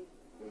 we'd be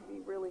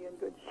really in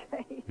good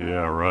shape.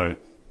 Yeah, right.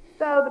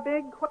 So the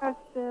big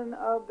question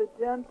of the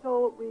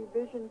dental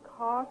revision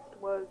cost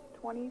was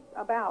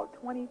about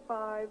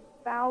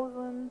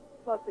 $25,000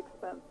 plus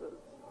expenses.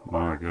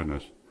 My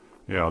goodness.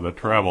 Yeah, the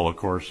travel, of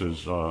course,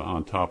 is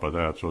on top of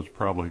that, so it's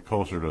probably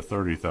closer to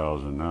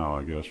 30,000 now,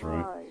 I guess,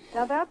 right? Right.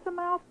 Now that's a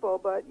mouthful,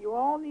 but you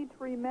all need to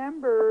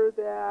remember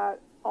that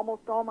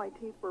almost all my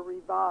teeth were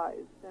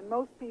revised, and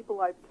most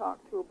people I've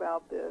talked to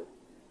about this,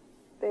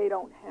 they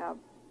don't have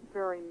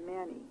very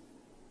many.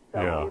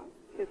 So Yeah.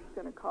 it's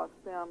going to cost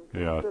them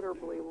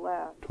considerably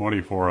less.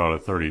 24 out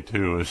of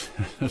 32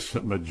 is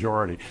a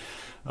majority.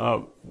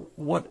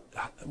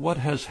 What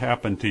has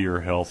happened to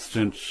your health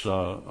since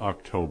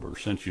October,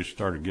 since you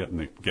started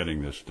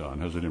getting this done?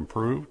 Has it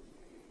improved?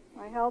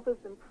 My health has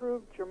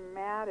improved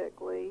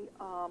dramatically.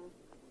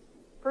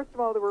 First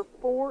of all, there were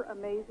 4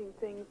 amazing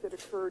things that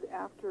occurred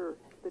after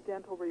the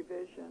dental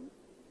revision.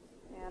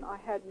 And I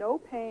had no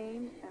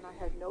pain, and I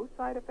had no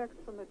side effects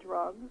from the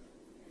drugs.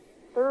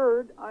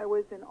 Third, I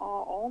was in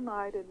awe all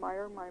night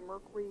admiring my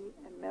mercury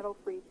and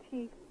metal-free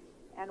teeth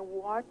and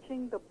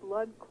watching the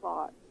blood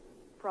clot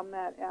from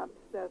that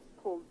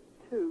abscess-pulled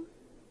tooth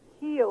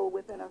heal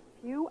within a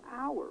few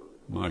hours.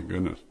 My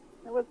goodness.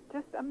 It was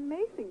just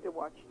amazing to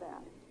watch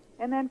that.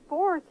 And then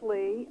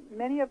fourthly,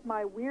 many of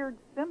my weird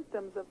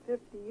symptoms of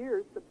 50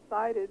 years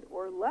subsided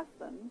or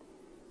lessened,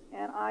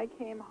 and I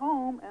came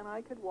home and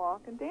I could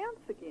walk and dance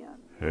again.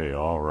 Hey,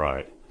 all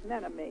right. Isn't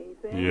that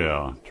amazing?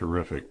 Yeah,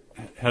 terrific.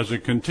 Has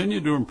it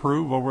continued to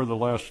improve over the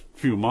last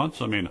few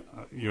months? I mean,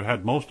 you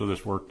had most of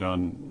this work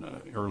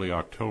done early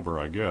October,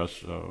 I guess,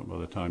 by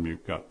the time you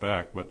got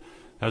back, but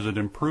has it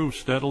improved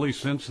steadily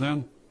since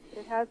then?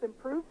 It has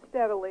improved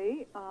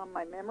steadily.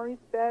 My memory's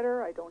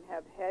better. I don't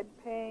have head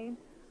pain.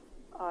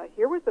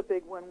 Here was a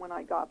big one when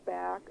I got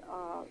back.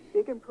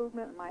 Big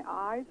improvement in my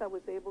eyes. I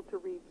was able to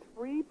read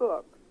 3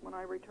 books when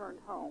I returned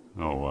home.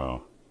 Oh,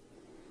 wow.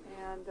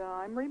 And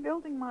I'm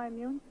rebuilding my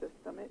immune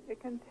system. It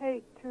can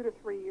take 2 to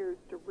 3 years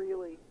to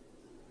really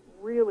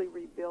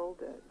rebuild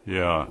it.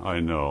 Yeah, I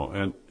know.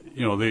 And,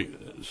 you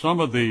know, some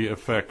of the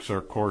effects,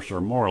 of course,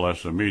 are more or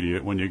less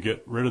immediate. When you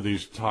get rid of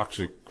these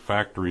toxic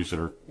factories that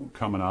are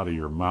coming out of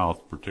your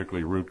mouth,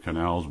 particularly root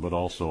canals, but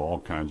also all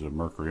kinds of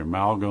mercury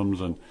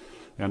amalgams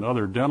and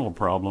other dental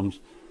problems,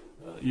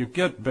 you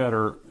get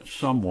better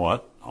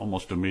somewhat,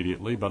 almost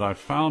immediately, but I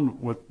found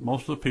with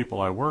most of the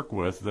people I work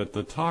with that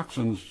the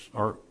toxins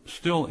are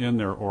still in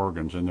their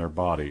organs, in their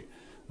body,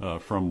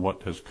 from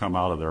what has come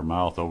out of their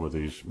mouth over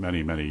these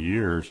many, many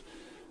years,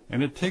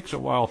 and it takes a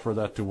while for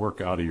that to work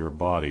out of your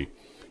body.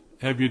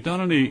 Have you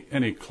done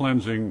any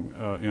cleansing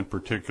in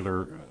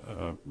particular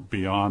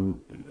beyond,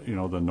 you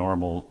know, the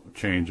normal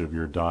change of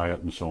your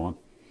diet and so on?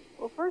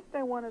 Well, first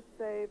I want to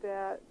say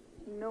that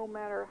no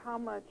matter how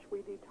much we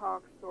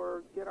detox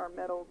or get our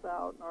metals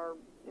out, our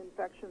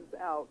infections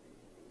out,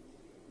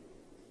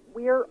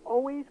 we are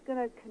always going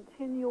to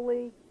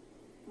continually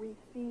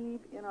receive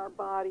in our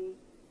body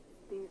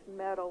these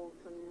metals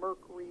and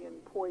mercury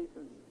and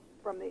poisons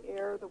from the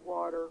air, the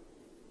water,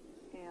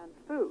 and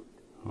food.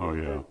 Oh,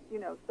 yeah. Because, you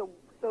know,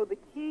 so the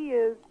key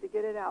is to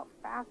get it out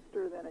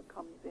faster than it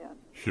comes in.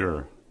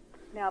 Sure.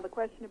 Now, the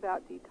question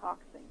about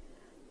detoxing.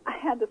 I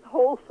had this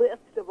whole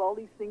list of all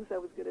these things I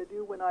was going to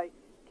do when I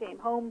came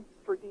home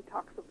for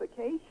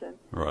detoxification.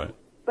 Right.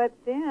 But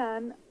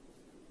then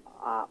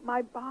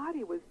my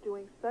body was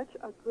doing such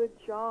a good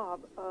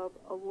job of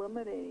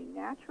eliminating,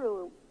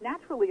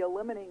 naturally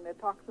eliminating the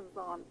toxins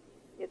on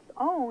its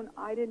own,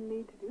 I didn't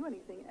need to do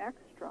anything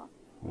extra.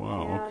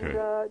 Wow, and,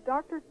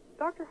 okay.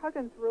 Dr.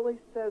 Huggins really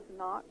says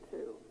not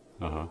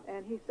to. Uh-huh.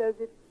 And he says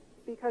it's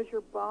because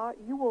your body,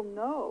 you will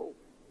know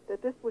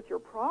that this was your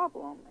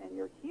problem and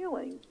you're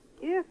healing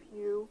if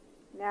you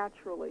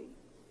naturally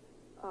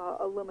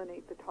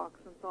eliminate the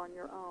toxins on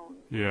your own.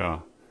 Yeah.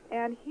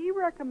 And he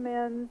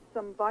recommends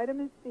some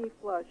vitamin C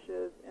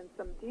flushes and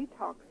some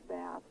detox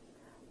baths,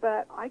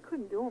 but I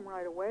couldn't do them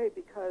right away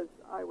because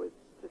I was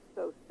just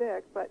so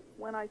sick. But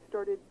when I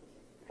started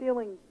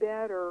feeling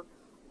better,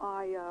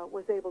 I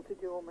was able to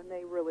do them, and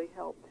they really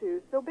helped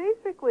too. So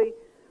basically,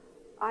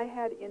 I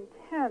had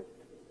intense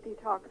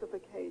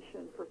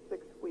detoxification for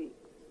 6 weeks.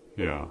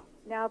 Yeah.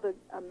 Now, the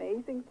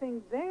amazing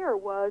thing there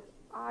was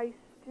I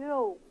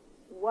still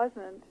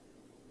wasn't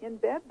in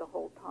bed the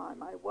whole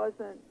time. I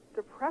wasn't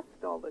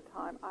depressed all the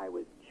time. I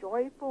was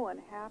joyful and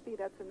happy.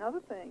 That's another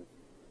thing,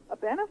 a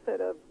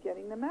benefit of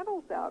getting the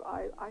metals out.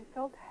 I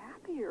felt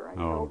happier. I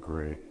felt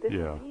great. this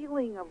Yeah.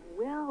 feeling of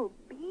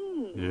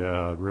well-being.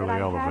 Yeah, it really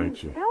that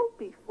elevates I you. hadn't felt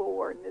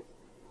before, and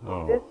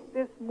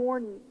this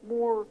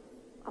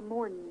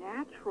more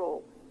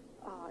natural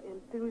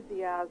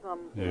enthusiasm,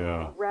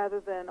 Yeah. rather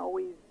than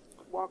always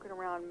walking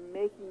around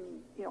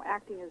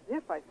acting as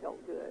if I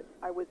felt good.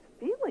 I was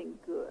feeling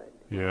good.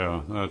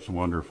 Yeah, that's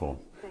wonderful.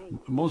 Thank you.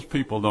 Most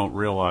people don't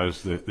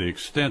realize the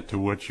extent to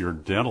which your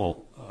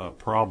dental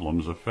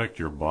problems affect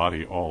your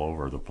body all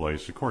over the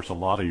place. Of course, a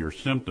lot of your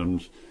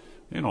symptoms,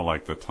 you know,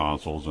 like the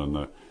tonsils and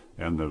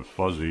the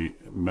fuzzy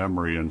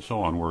memory and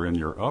so on, were in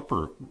your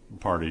upper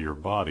part of your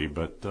body,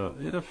 but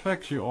it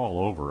affects you all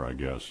over, I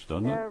guess,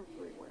 doesn't it?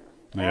 Everywhere.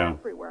 Yeah.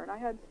 Everywhere. And I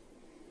had,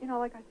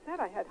 like I said,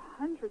 I had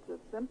hundreds of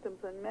symptoms,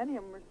 and many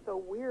of them were so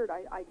weird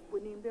I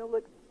wouldn't even be able to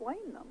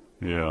explain them.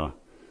 Yeah.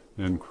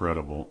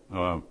 Incredible.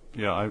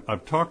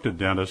 I've talked to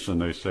dentists, and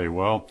they say,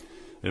 well,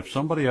 if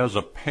somebody has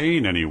a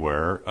pain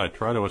anywhere, I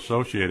try to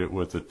associate it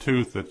with the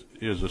tooth that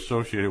is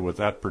associated with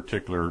that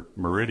particular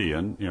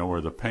meridian,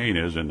 where the pain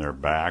is in their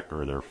back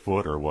or their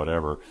foot or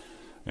whatever.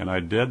 And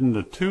I deaden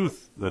the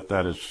tooth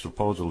that is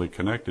supposedly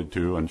connected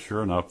to, and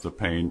sure enough, the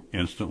pain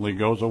instantly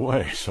goes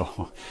away.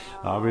 So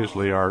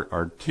obviously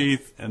our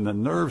teeth and the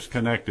nerves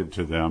connected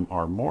to them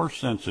are more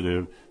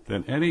sensitive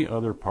than any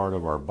other part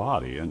of our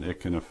body, and it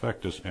can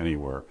affect us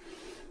anywhere.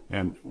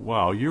 And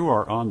wow, you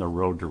are on the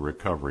road to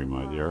recovery,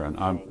 my dear, and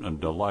I'm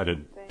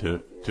delighted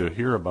to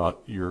hear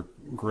about your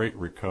great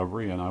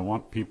recovery, and I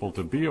want people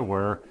to be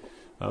aware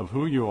of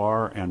who you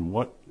are and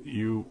what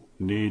you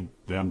need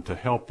them to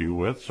help you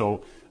with.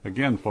 So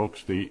again,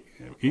 folks, the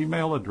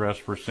email address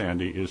for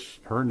Sandy is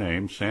her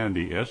name,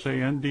 Sandy,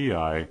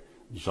 S-A-N-D-I,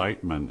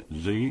 Zeitman,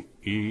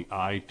 Z-E-I-T-M-A-N,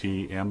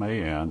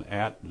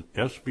 at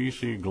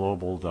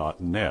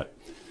sbcglobal.net.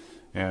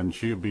 And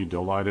she'll be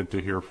delighted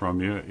to hear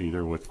from you,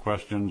 either with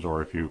questions,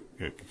 or if you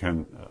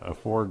can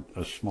afford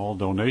a small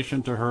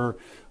donation to her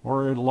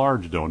or a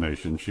large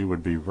donation, she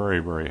would be very,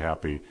 very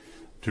happy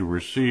to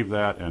receive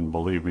that. And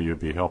believe me, you'd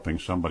be helping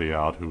somebody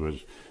out who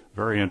is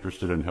very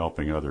interested in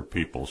helping other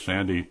people.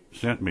 Sandy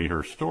sent me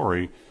her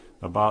story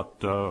about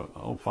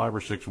 5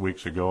 or 6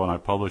 weeks ago, and I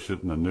published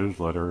it in the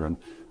newsletter. And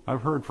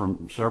I've heard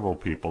from several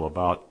people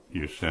about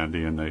you,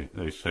 Sandy, and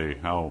they say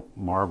how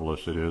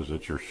marvelous it is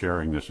that you're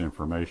sharing this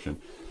information.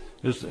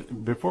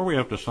 Before we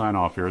have to sign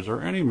off here, is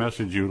there any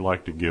message you'd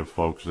like to give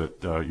folks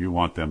that you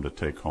want them to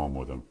take home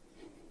with them?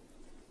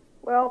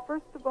 Well,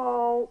 first of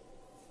all,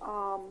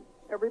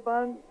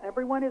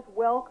 everyone is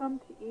welcome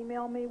to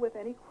email me with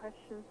any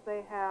questions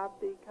they have,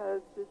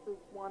 because this is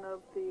one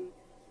of the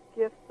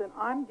gifts that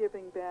I'm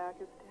giving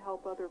back, is to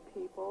help other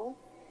people.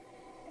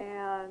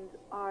 And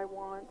I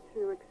want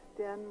to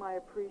extend my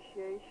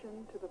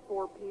appreciation to the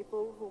 4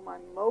 people whom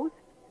I'm most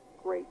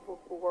grateful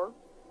for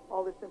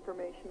all this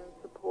information and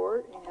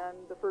support.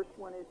 And the first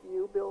one is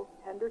you, Bill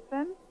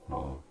Henderson.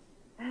 Oh,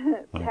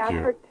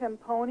 Patrick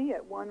Temponi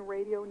at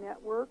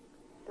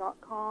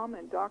OneRadioNetwork.com,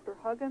 and Dr.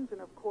 Huggins, and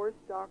of course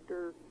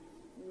Dr.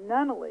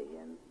 Nunnally.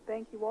 And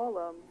thank you all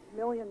a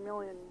million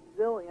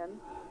zillion.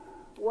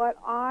 What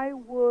I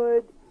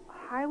would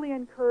highly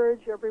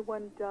encourage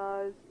everyone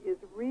does is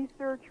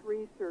research,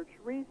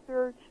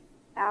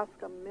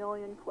 ask a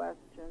million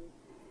questions.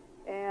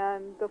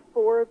 And the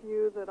 4 of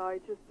you that I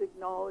just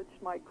acknowledged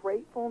my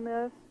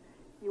gratefulness,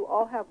 you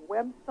all have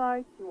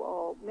websites,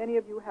 many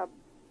of you have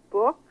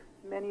books,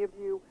 many of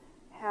you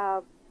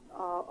have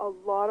a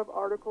lot of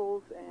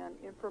articles and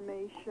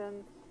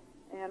information,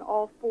 and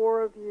all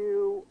 4 of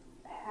you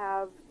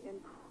have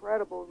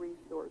incredible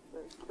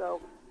resources.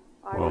 So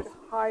I would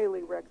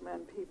highly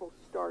recommend people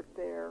start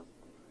there.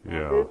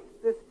 Yeah.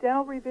 This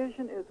dental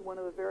revision is one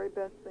of the very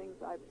best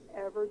things I've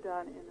ever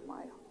done in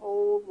my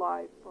whole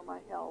life for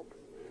my health.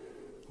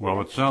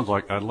 Well, it sounds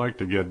like I'd like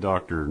to get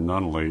Dr.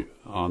 Nunnally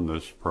on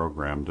this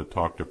program to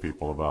talk to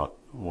people about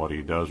what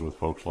he does with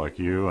folks like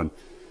you,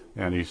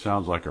 and he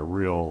sounds like a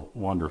real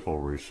wonderful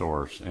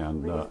resource.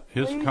 And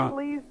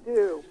please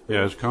do.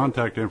 Yeah, his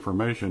contact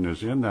information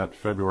is in that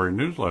February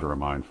newsletter of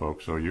mine,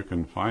 folks, so you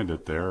can find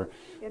it there.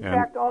 In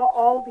fact,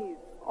 all these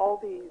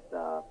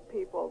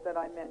people that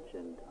I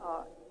mentioned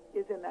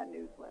is in that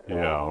newsletter.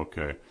 Yeah,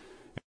 okay.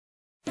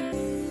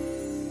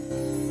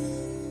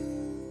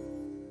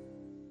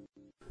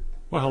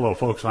 Well, hello,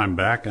 folks. I'm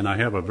back, and I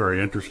have a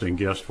very interesting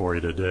guest for you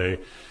today.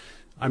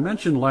 I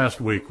mentioned last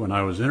week when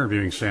I was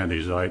interviewing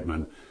Sandy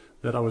Zeitman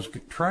that I was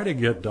trying to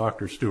get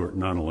Dr. Stuart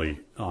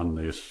Nunnally on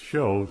this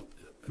show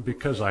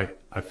because I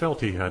felt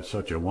he had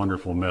such a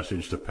wonderful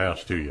message to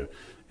pass to you.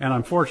 And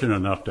I'm fortunate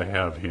enough to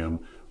have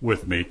him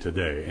with me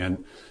today.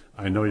 And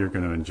I know you're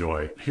going to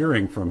enjoy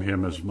hearing from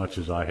him as much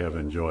as I have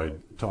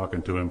enjoyed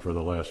talking to him for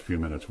the last few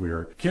minutes. We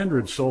are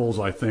kindred souls,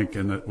 I think,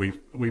 in that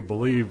we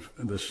believe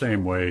the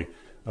same way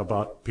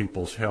about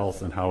people's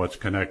health and how it's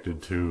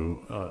connected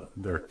to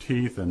their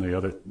teeth and the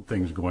other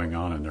things going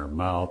on in their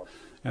mouth,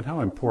 and how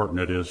important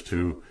it is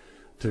to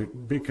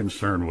be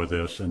concerned with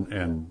this.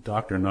 And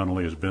Dr.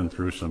 Nunnally has been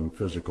through some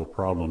physical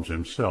problems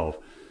himself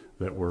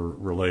that were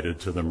related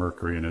to the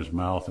mercury in his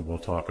mouth, and we'll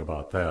talk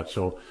about that.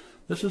 So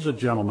this is a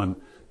gentleman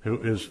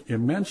who is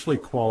immensely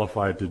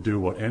qualified to do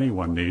what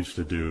anyone needs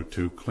to do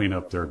to clean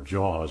up their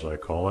jaw, as I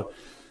call it.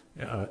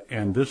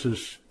 And this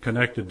is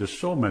connected to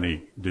so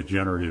many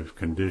degenerative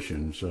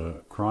conditions.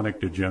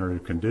 Chronic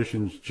degenerative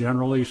conditions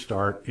generally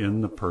start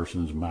in the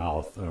person's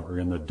mouth or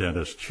in the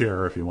dentist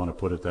chair, if you want to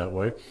put it that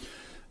way.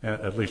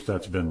 At least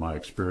that's been my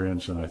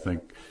experience, and I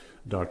think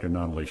Dr.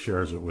 Nunnally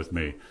shares it with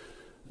me.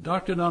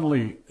 Dr.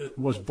 Nunnally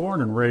was born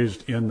and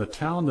raised in the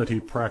town that he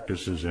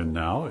practices in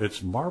now.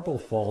 It's Marble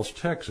Falls,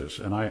 Texas,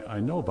 and I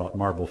know about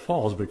Marble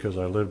Falls because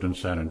I lived in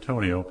San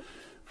Antonio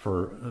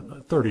for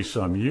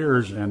 30-some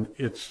years, and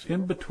it's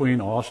in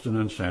between Austin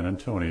and San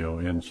Antonio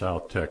in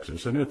South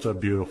Texas, and it's a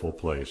beautiful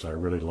place. I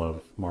really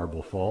love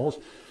Marble Falls,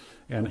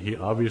 and he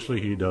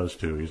does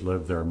too. He's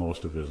lived there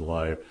most of his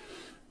life.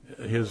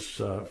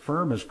 His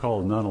firm is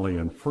called Nunnally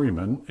and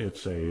Freeman.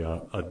 It's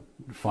a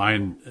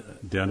fine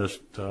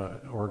dentist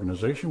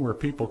organization where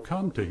people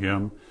come to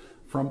him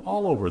from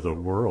all over the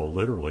world,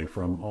 literally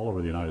from all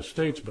over the United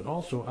States, but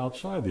also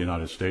outside the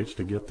United States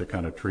to get the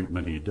kind of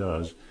treatment he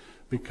does,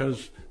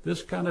 because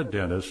this kind of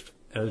dentist,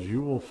 as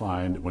you will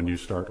find when you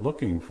start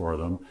looking for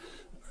them,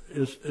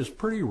 is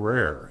pretty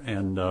rare,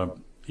 and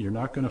you're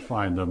not going to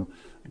find them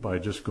by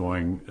just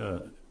going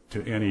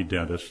to any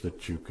dentist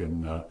that you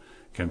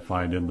can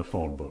find in the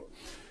phone book.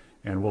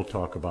 And we'll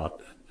talk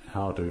about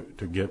how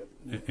to get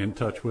in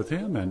touch with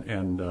him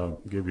and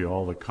give you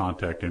all the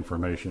contact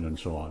information and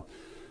so on.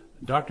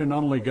 Dr.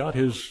 Nunnally got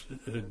his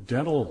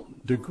dental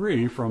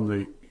degree from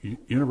the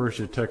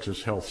University of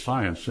Texas Health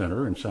Science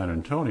Center in San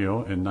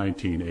Antonio in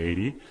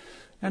 1980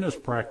 and has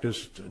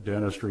practiced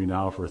dentistry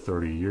now for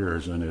 30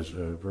 years and is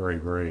very,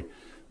 very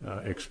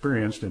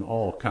experienced in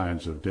all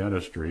kinds of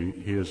dentistry.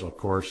 He is, of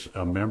course,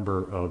 a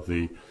member of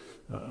the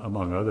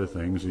among other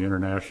things, the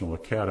International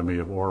Academy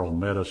of Oral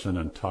Medicine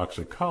and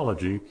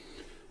Toxicology,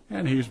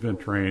 and he's been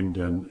trained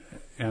in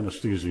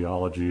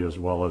anesthesiology as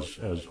well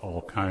as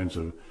all kinds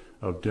of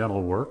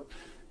dental work,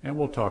 and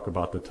we'll talk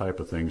about the type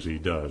of things he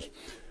does.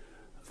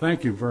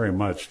 Thank you very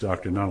much,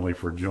 Dr. Nunnally,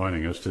 for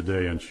joining us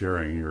today and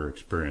sharing your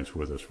experience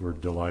with us. We're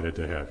delighted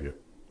to have you.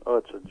 Oh,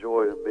 it's a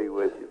joy to be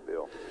with you,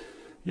 Bill.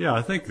 Yeah,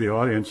 I think the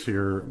audience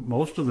here,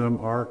 most of them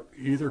are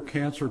either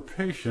cancer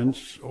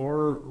patients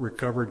or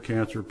recovered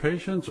cancer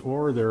patients,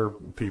 or they're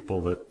people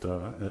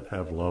that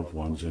have loved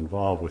ones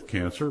involved with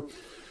cancer.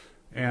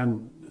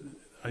 And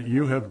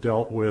you have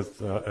dealt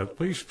with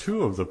at least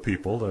two of the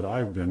people that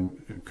I've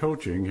been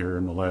coaching here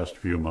in the last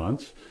few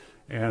months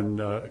and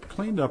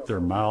cleaned up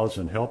their mouths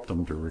and helped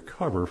them to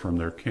recover from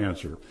their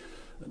cancer.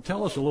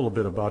 Tell us a little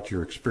bit about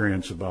your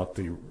experience about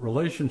the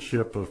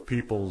relationship of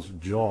people's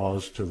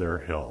jaws to their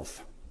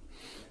health.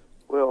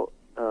 Well,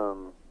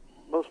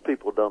 most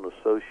people don't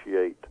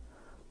associate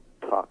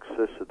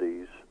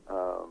toxicities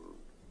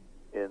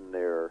in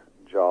their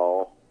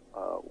jaw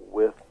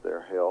with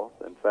their health.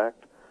 In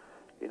fact,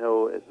 you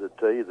know, to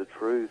tell you the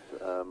truth,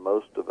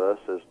 most of us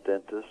as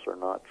dentists are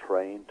not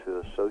trained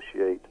to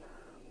associate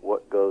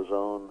what goes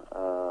on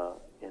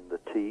in the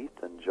teeth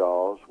and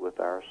jaws with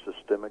our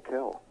systemic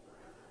health.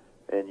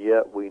 And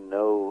yet we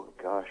know,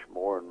 gosh,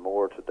 more and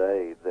more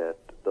today that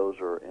those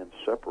are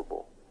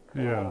inseparable.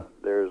 Yeah.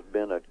 There's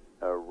been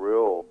a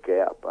real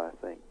gap, I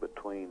think,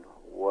 between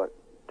what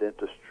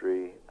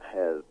dentistry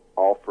has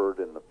offered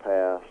in the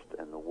past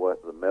and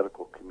what the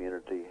medical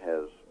community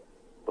has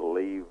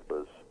believed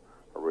was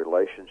a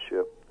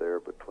relationship there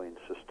between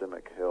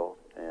systemic health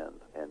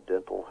and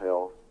dental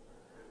health.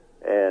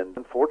 And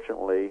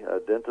unfortunately,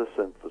 dentists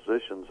and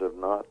physicians have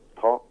not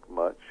talked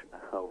much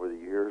over the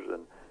years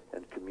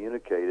and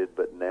communicated,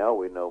 but now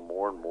we know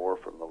more and more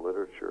from the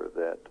literature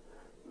that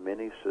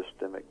many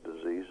systemic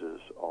diseases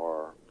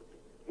are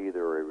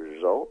either a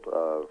result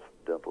of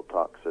dental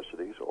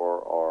toxicities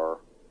or are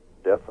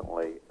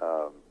definitely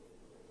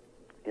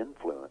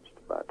influenced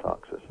by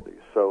toxicities.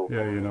 So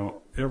yeah, you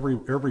know,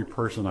 every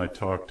person I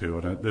talk to,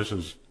 and this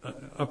is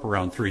up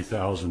around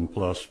 3,000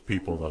 plus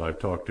people that I've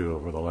talked to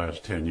over the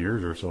last 10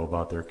 years or so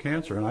about their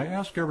cancer, and I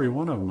ask every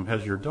one of them,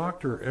 has your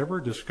doctor ever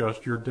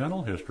discussed your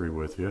dental history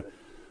with you?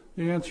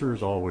 The answer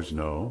is always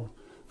no.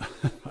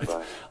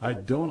 I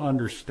don't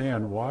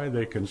understand why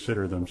they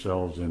consider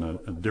themselves in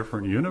a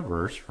different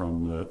universe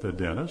from the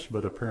dentist,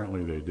 but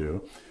apparently they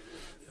do.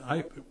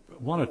 I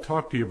want to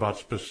talk to you about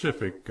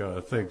specific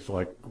things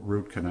like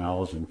root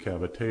canals and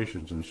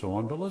cavitations and so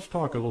on, but let's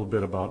talk a little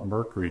bit about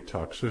mercury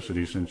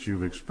toxicity since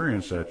you've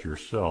experienced that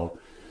yourself.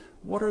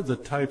 What are the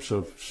types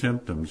of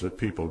symptoms that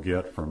people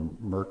get from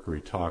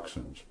mercury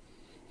toxins?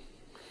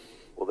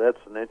 Well,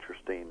 that's an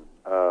interesting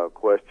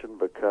question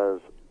because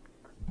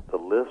the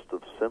list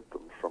of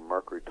symptoms from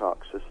mercury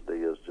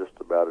toxicity is just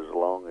about as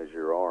long as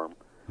your arm.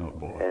 Oh,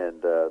 boy.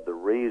 And the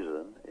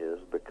reason is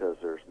because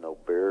there's no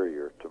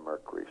barrier to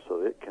mercury,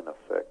 so it can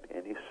affect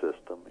any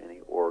system, any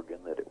organ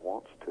that it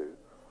wants to.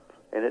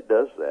 And it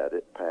does that.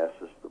 It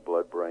passes the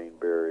blood-brain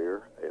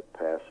barrier. It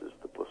passes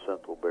the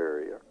placental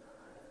barrier.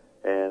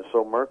 And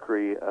so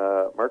mercury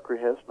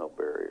has no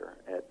barrier.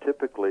 And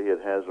typically it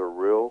has a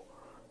real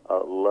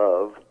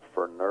love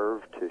for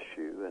nerve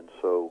tissue, and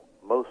so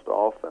most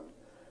often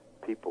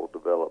people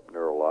develop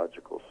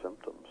neurological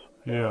symptoms.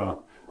 Yeah.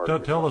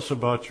 Tell us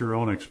about your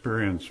own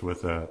experience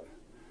with that.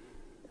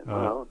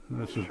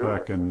 This is sure.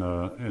 back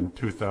in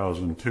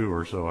 2002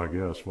 or so, I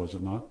guess, was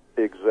it not?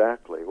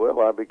 Exactly. Well,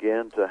 I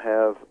began to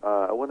have,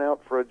 I went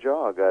out for a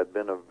jog. I'd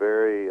been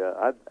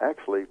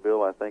actually,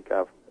 Bill, I think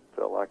I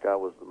felt like I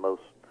was the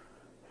most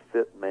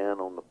fit man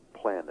on the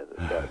planet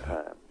at that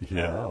time.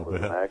 Yeah, I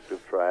was an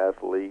active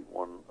triathlete,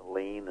 one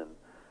lean,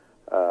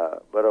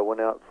 but I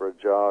went out for a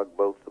jog.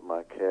 Both of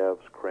my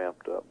calves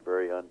cramped up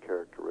very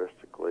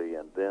uncharacteristically,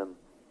 and then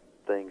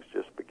things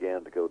just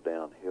began to go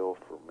downhill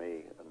for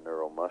me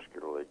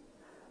neuromuscularly,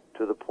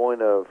 to the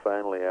point of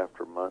finally,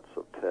 after months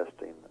of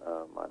testing,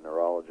 my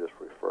neurologist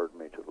referred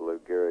me to the Lou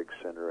Gehrig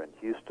Center in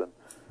Houston.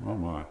 Oh,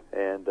 my.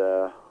 And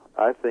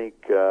I think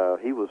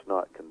he was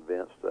not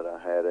convinced that I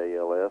had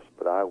ALS,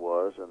 but I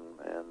was,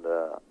 and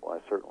I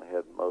certainly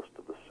had most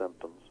of the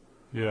symptoms.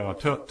 Yeah,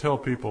 tell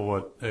people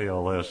what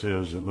ALS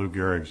is, and Lou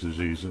Gehrig's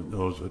disease, and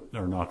those that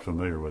are not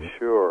familiar with it.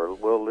 Sure.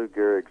 Well, Lou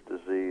Gehrig's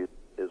disease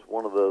is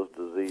one of those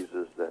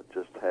diseases that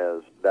just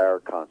has dire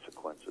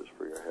consequences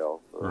for your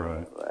health.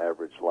 Right. The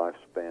average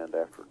lifespan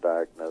after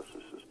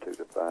diagnosis is 2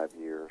 to 5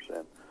 years,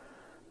 and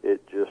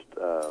it just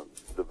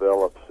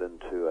develops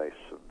into a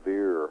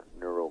severe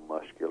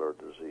neuromuscular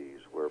disease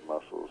where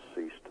muscles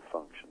cease to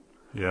function.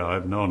 Yeah,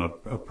 I've known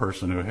a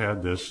person who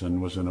had this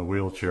and was in a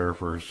wheelchair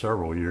for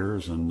several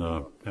years and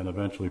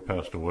eventually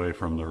passed away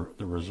from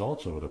the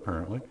results of it,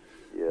 apparently.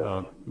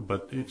 Yeah.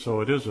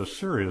 So it is a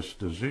serious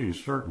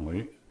disease,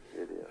 certainly.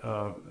 It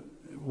is.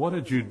 What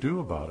did you do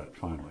about it,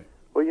 finally?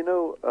 Well,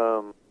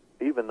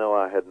 even though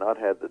I had not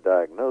had the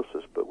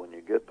diagnosis, but when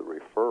you get the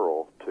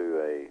referral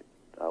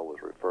I was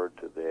referred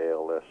to the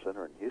ALS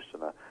Center in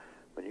Houston.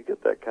 When you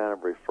get that kind of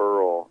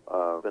referral,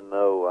 even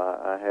though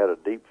I had a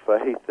deep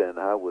faith and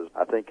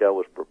I think I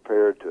was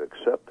prepared to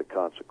accept the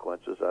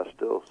consequences, I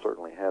still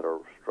certainly had a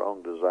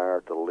strong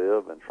desire to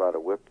live and try to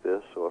whip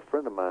this. So a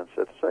friend of mine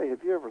said, "Say,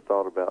 have you ever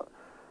thought about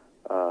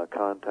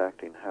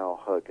contacting Hal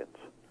Huggins?"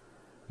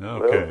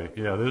 Okay,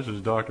 yeah, this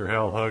is Dr.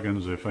 Hal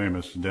Huggins, a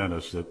famous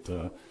dentist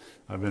that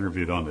I've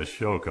interviewed on this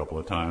show a couple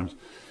of times.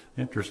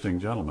 Interesting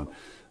gentleman.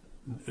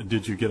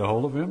 Did you get a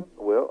hold of him?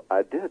 Well,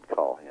 I did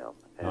call him,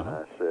 and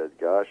I said,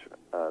 "Gosh,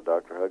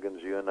 Dr.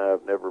 Huggins, you and I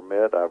have never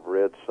met. I've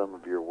read some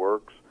of your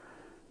works.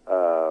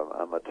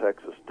 I'm a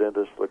Texas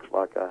dentist. Looks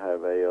like I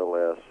have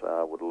ALS.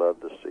 I would love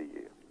to see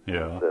you."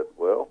 Yeah. I said,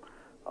 "Well,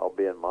 I'll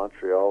be in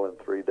Montreal in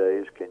 3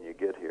 days. Can you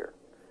get here?"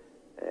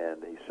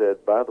 And he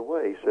said, "By the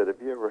way," he said,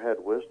 "have you ever had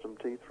wisdom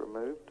teeth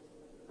removed?"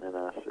 And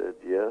I said,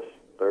 "Yes,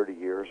 30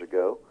 years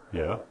ago."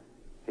 Yeah.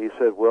 He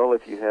said, "Well,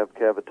 if you have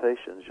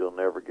cavitations, you'll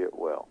never get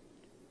well."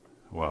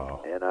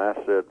 Wow. And I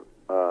said,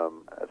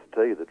 to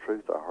tell you the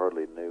truth, I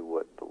hardly knew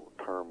what the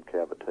term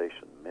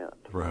cavitation meant.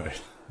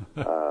 Right.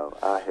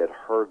 I had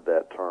heard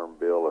that term,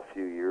 Bill, a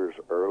few years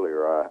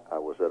earlier. I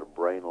was at a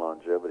brain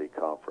longevity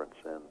conference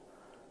in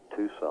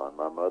Tucson.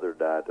 My mother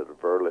died at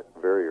a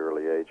very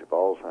early age of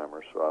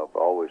Alzheimer's, so I've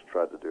always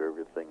tried to do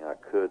everything I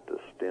could to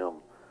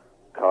stem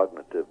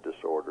cognitive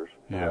disorders.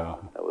 Yeah.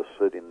 I was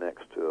sitting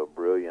next to a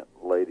brilliant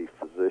lady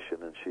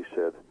physician, and she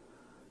said,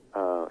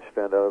 she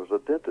found out I was a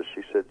dentist.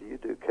 She said, "Do you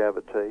do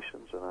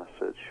cavitations?" And I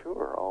said,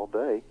 "Sure, all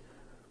day."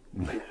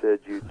 She said,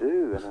 "You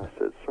do?" And I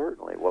said,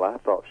 "Certainly." Well, I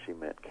thought she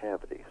meant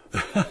cavities.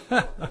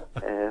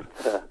 And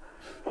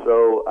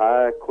so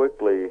I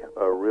quickly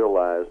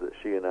realized that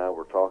she and I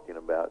were talking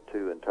about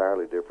two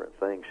entirely different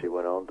things. She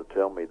went on to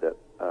tell me that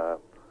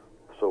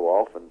so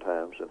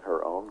oftentimes in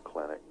her own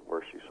clinic,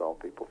 where she saw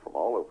people from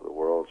all over the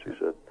world, she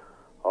said,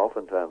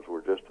 oftentimes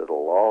we're just at a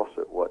loss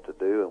at what to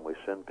do, and we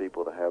send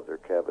people to have their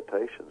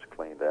cavitations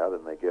cleaned out,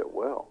 and they get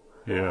well.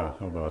 Yeah,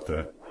 how about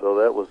that? So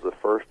that was the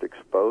first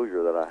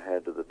exposure that I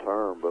had to the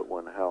term. But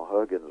when Hal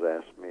Huggins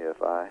asked me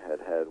if I had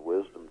had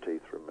wisdom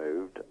teeth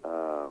removed,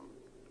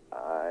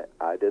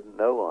 I didn't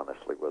know,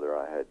 honestly, whether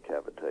I had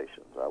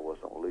cavitations. I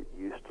wasn't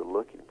used to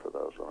looking for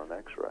those on an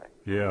X-ray.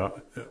 Yeah,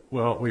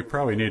 well, we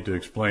probably need to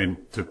explain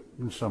to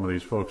some of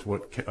these folks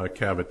what a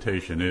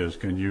cavitation is.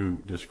 Can you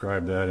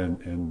describe that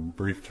in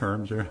brief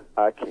terms here?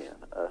 I can.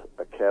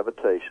 A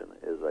cavitation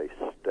is a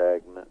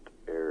stagnant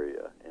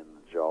area in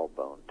the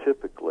jawbone,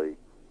 typically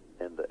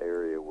in the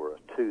area where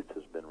a tooth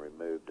has been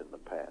removed in the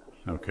past.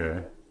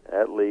 Okay.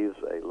 That leaves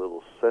a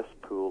little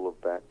cesspool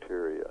of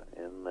bacteria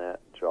in that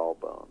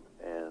jawbone,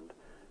 and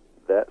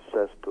that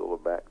cesspool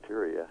of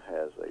bacteria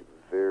has a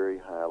very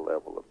high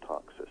level of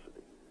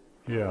toxicity.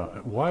 Yeah.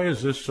 Why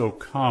is this so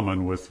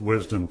common with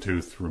wisdom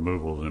tooth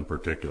removals in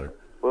particular?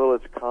 Well,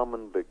 it's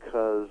common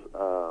because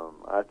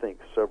I think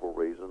several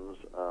reasons.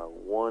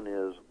 One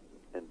is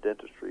in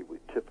dentistry we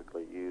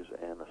typically use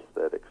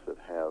anesthetics that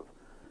have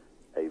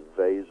a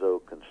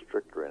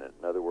vasoconstrictor in it.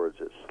 In other words,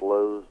 it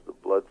slows the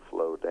blood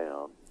flow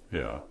down.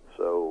 Yeah.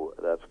 So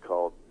that's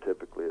called,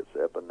 typically it's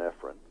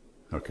epinephrine.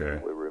 Okay.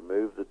 We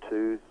remove the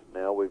tooth.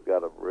 Now we've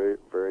got a very,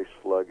 very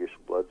sluggish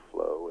blood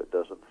flow. It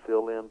doesn't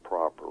fill in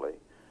properly.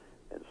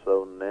 And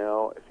so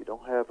now if you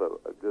don't have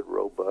a good,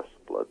 robust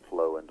blood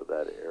flow into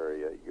that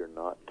area, you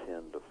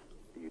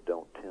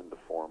don't tend to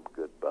form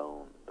good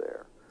bone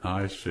there.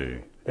 I see.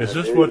 Is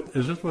this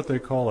what they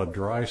call a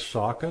dry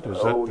socket?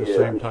 Is that the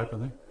same type of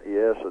thing?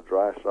 Yes, a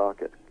dry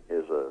socket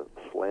is a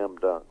slam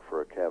dunk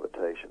for a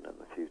cavitation in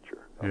the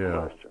future.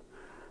 No question.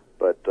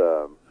 But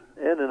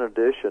and in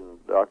addition,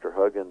 Dr.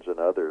 Huggins and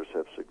others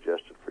have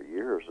suggested for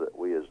years that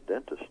we as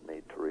dentists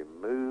need to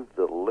remove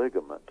the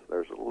ligament.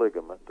 There's a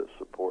ligament that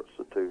supports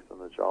the tooth and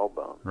the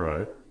jawbone.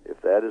 Right.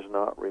 If that is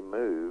not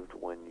removed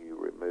when you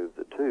remove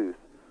the tooth,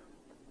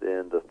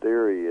 then the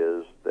theory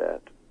is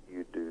that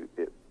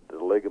the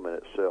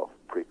ligament itself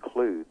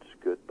precludes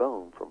good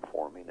bone from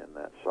forming in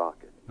that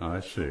socket. I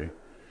see.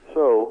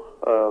 So,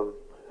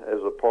 as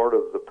a part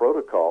of the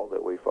protocol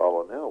that we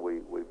follow now,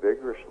 we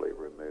vigorously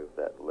remove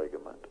that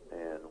ligament,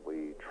 and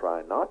we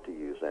try not to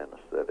use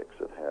anesthetics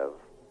that have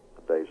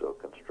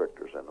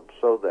vasoconstrictors in them,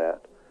 so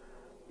that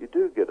you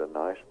do get a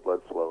nice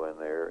blood flow in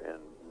there and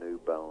new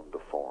bone to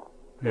form.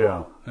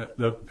 Yeah.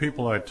 The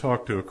people I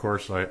talk to, of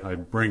course, I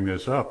bring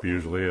this up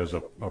usually as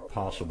a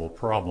possible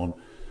problem.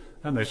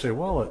 And they say,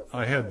 well,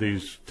 I had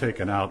these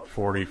taken out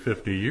 40,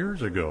 50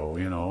 years ago,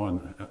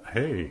 and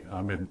hey,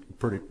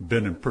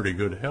 been in pretty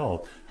good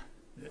health.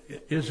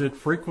 Is it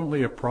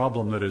frequently a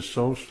problem that is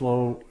so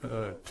slow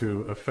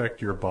to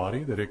affect your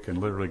body that it can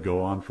literally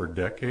go on for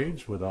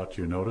decades without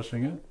you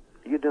noticing it?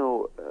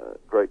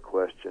 Great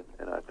question,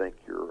 and I think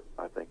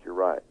you're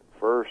right.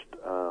 First,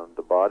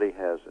 the body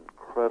has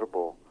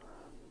incredible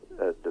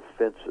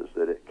defenses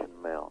that it can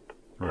mount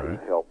to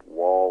help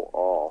wall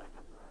off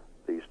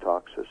these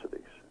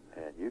toxicities.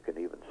 And you can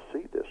even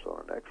see this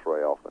on an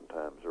X-ray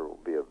oftentimes. There will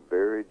be a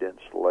very dense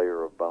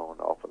layer of bone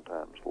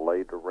oftentimes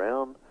laid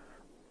around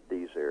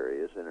these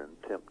areas in an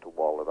attempt to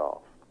wall it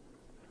off.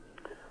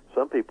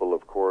 Some people,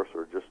 of course,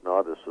 are just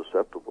not as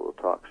susceptible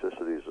to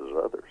toxicities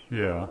as others.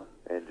 Yeah.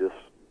 And just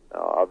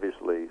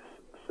obviously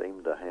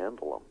seem to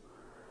handle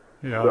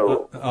them. Yeah,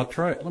 so,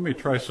 let me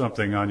try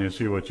something on you and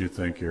see what you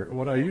think here.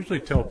 What I usually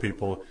tell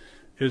people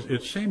is,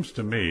 it seems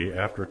to me,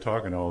 after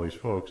talking to all these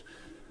folks,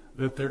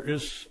 that there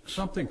is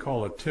something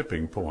called a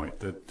tipping point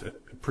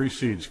that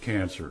precedes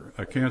cancer.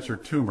 A cancer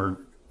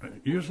tumor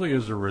usually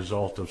is a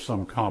result of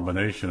some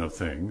combination of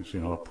things,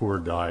 a poor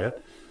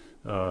diet,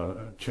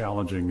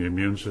 challenging the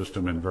immune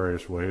system in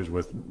various ways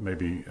with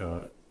maybe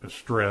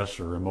stress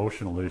or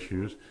emotional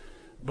issues.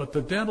 But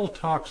the dental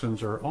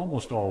toxins are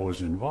almost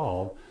always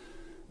involved,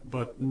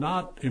 but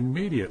not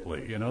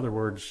immediately. In other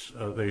words,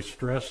 they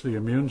stress the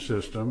immune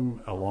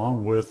system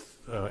along with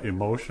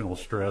emotional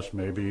stress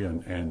maybe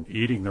and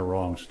eating the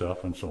wrong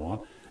stuff and so on.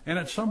 And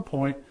at some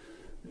point,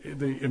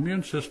 the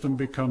immune system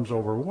becomes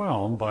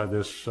overwhelmed by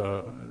this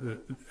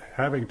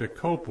having to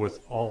cope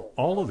with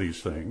all of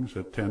these things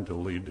that tend to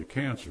lead to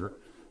cancer,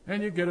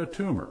 and you get a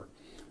tumor.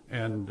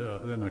 And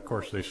then, of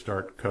course, they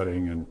start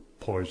cutting and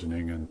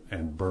poisoning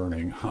and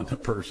burning on the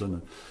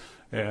person,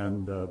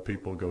 and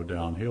people go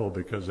downhill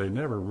because they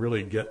never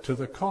really get to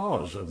the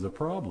cause of the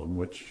problem,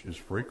 which is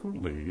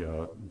frequently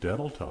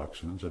dental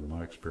toxins, in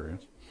my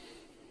experience.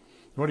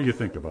 What do you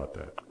think about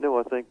that? No,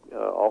 I think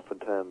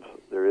oftentimes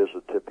there is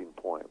a tipping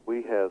point.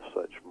 We have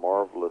such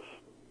marvelous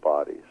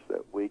bodies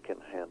that we can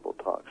handle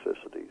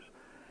toxicities,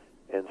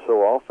 and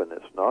so often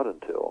it's not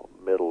until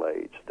middle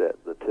age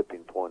that the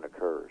tipping point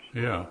occurs.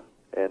 Yeah.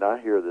 And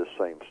I hear this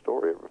same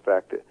story. In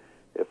fact,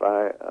 if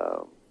I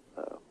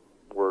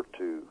were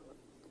to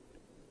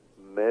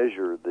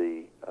measure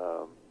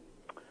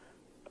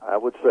I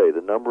would say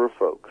the number of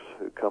folks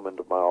who come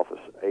into my office,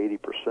 80%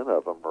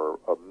 of them are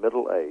of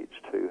middle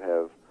aged who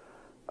have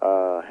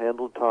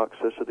handled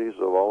toxicities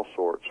of all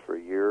sorts for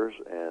years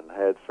and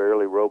had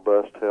fairly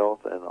robust health,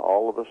 and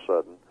all of a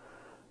sudden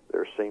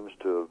there seems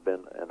to have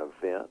been an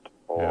event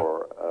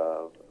or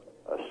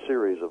a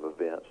series of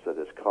events that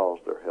has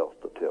caused their health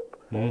to tip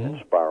and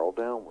spiral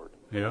downward.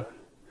 Yeah.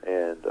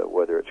 And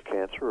whether it's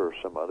cancer or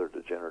some other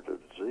degenerative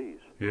disease.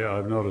 Yeah,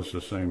 I've noticed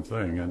the same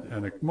thing.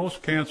 And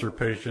most cancer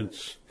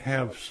patients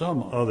have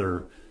some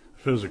other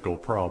physical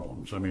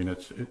problems. I mean,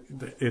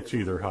 it's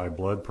either high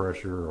blood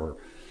pressure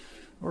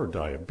or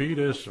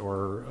diabetes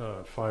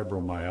or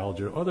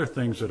fibromyalgia, other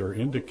things that are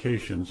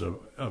indications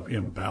of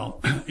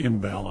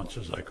imbalance,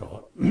 as I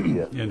call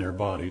it, in their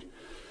bodies.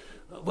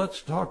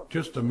 Let's talk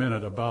just a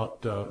minute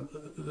about,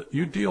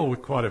 you deal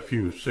with quite a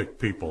few sick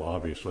people,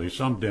 obviously.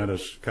 Some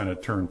dentists kind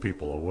of turn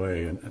people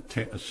away, and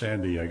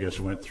Sandy, I guess,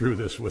 went through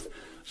this with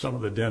some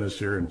of the dentists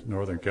here in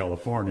Northern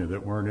California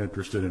that weren't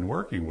interested in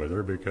working with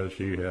her because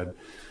she had,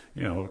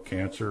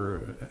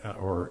 cancer,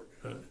 or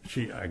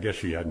I guess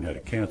she hadn't had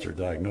a cancer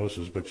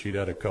diagnosis, but she'd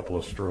had a couple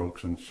of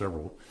strokes and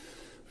several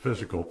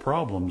physical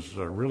problems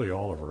really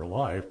all of her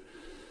life.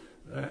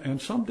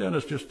 And some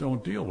dentists just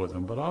don't deal with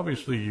them, but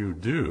obviously you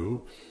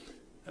do.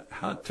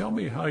 Tell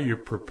me how you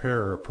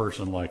prepare a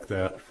person like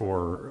that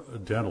for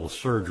dental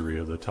surgery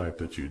of the type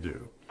that you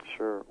do.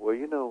 Sure.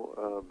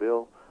 Well,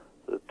 Bill,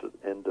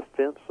 in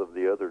defense of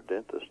the other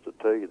dentists, to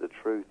tell you the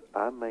truth,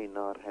 I may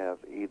not have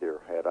either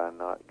had I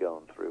not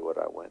gone through what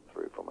I went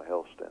through from a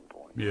health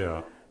standpoint.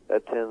 Yeah.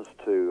 That tends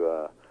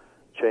to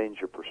change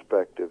your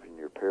perspective and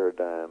your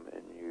paradigm,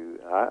 and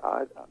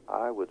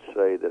I would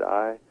say that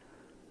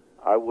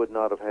I would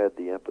not have had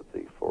the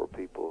empathy for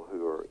people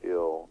who are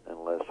ill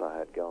unless I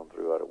had gone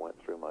through what I went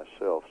through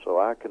myself. So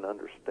I can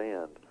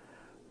understand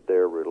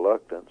their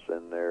reluctance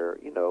and their,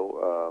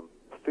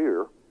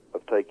 fear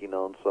of taking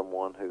on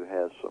someone who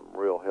has some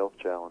real health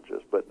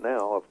challenges. But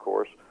now, of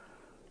course,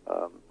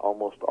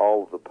 almost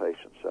all of the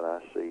patients that I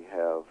see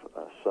have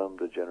some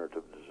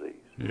degenerative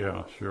disease.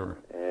 Yeah, sure.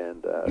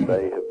 And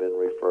they have been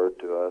referred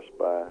to us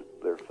by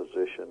their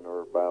physician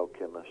or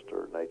biochemist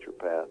or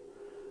naturopath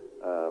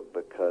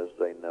because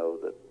they know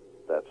that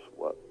that's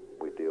what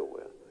we deal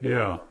with.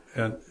 Yeah,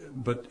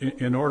 but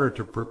in order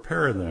to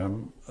prepare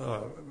them,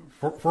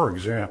 for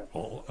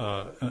example,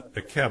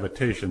 a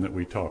cavitation that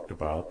we talked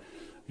about,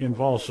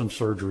 involves some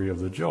surgery of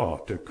the jaw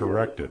to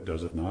correct it,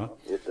 does it not?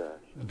 It does.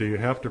 Do you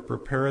have to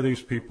prepare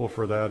these people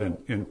for that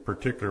in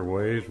particular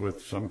ways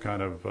with some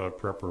kind of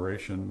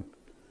preparation?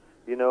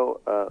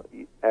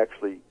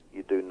 Actually,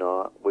 you do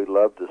not. We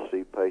love to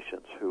see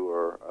patients who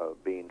are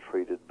being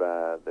treated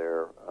by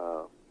their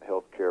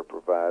healthcare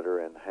provider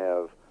and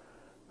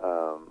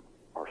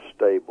are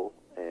stable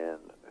and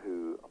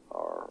who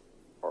are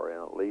in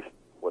at least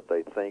what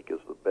they think is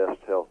the best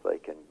health they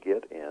can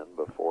get in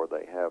before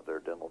they have their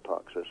dental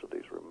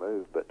toxicities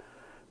removed. But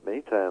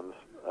many times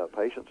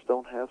patients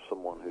don't have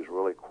someone who's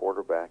really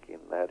quarterbacking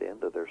that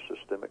into their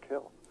systemic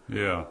health.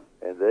 Yeah.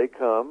 And they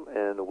come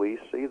and we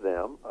see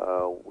them.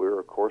 We're,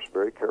 of course,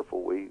 very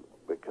careful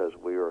because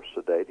we are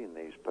sedating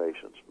these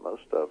patients,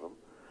 most of them.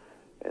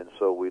 And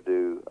so we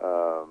do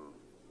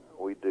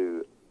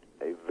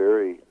a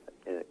very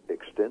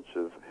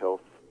extensive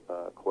health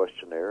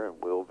questionnaire, and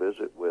we'll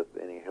visit with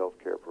any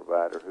healthcare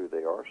provider who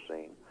they are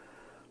seeing.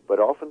 But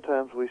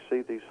oftentimes we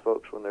see these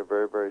folks when they're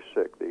very, very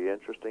sick. The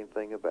interesting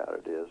thing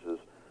about it is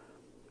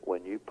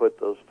when you put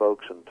those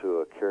folks into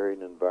a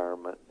caring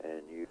environment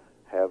and you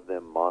have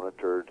them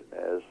monitored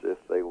as if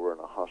they were in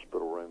a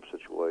hospital room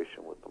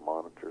situation with the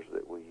monitors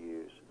that we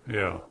use,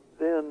 yeah,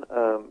 then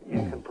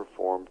you can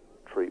perform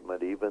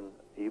treatment, even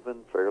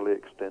fairly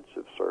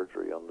extensive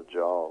surgery on the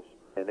jaws,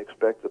 and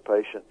expect the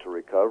patient to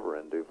recover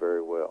and do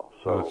very well.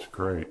 So that's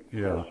great.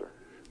 Yeah. Yes, sir.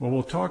 Well,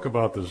 we'll talk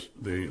about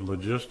the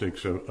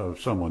logistics of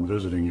someone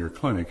visiting your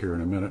clinic here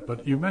in a minute,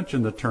 but you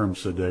mentioned the term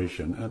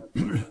sedation.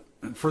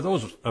 And for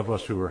those of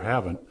us who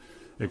haven't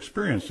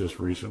experienced this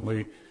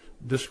recently,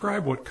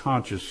 describe what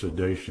conscious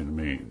sedation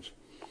means.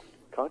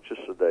 Conscious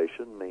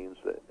sedation means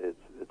that it's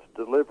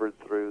delivered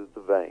through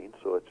the vein,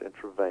 so it's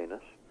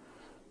intravenous,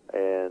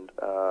 and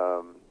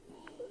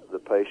the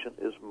patient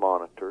is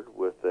monitored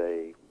with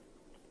a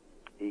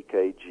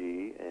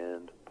EKG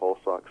and pulse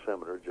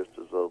oximeter, just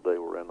as though they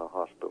were in a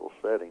hospital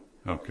setting.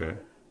 Okay.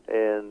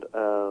 And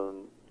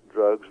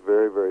drugs,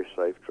 very, very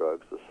safe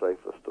drugs, the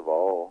safest of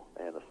all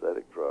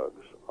anesthetic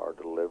drugs, are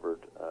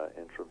delivered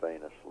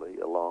intravenously,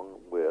 along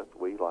with,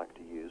 we like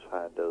to use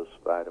high-dose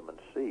vitamin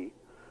C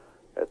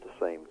at the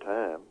same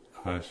time.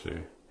 I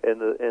see.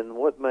 And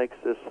what makes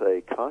this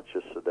a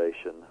conscious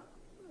sedation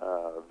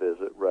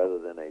visit rather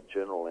than a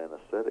general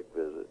anesthetic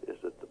visit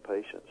is that the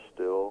patient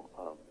still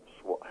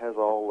has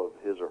all of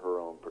his or her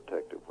own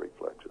protective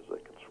reflexes.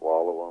 They can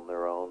swallow on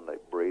their own, they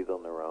breathe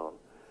on their own.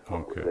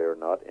 Okay. They're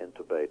not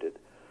intubated.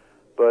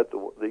 But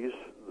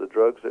the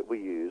drugs that we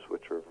use,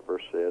 which are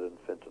Versed and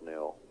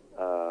fentanyl,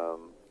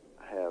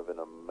 have an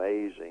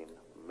amazing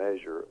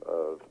measure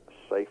of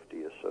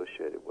safety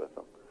associated with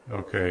them.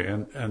 Okay,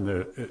 and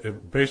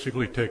it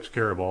basically takes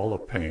care of all the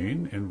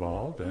pain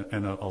involved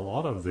and a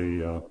lot of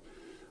the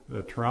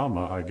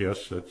trauma, I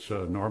guess, that's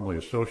normally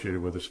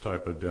associated with this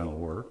type of dental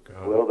work.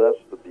 Well,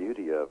 that's the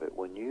beauty of it.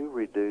 When you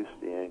reduce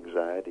the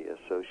anxiety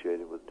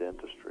associated with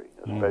dentistry,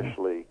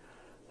 especially,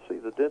 see,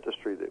 the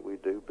dentistry that we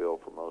do, Bill,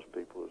 for most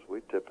people is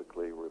we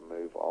typically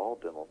remove all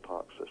dental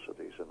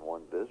toxicities in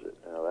one visit.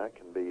 Now, that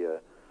can be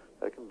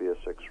a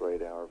 6 or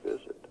 8 hour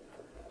visit.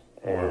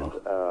 And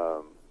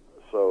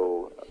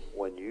so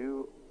when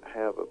you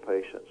have a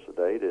patient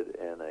sedated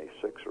and a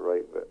 6 or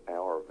 8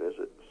 hour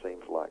visit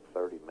seems like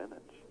 30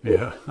 minutes.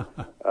 Yeah.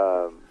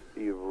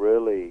 You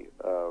really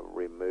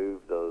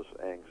remove those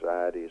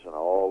anxieties and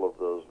all of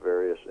those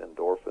various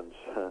endorphins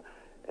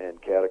and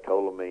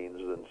catecholamines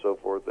and so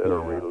forth that are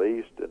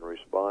released in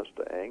response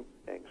to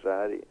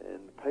anxiety, and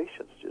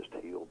patients just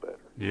heal better.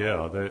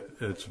 Yeah,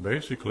 it's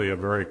basically a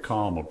very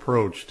calm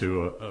approach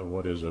to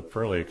what is a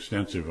fairly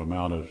extensive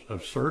amount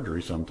of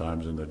surgery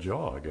sometimes in the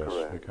jaw, I guess.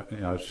 Correct.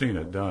 I've seen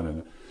it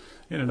done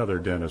in another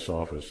dentist's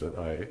office that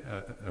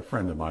a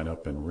friend of mine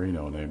up in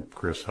Reno named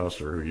Chris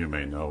Husser, who you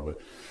may know, but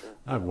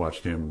I've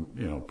watched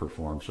him,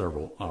 perform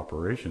several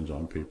operations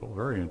on people.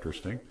 Very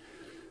interesting.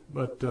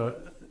 But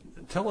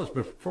tell us,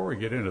 before we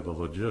get into the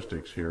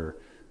logistics here,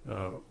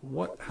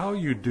 how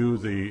you do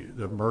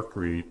the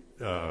mercury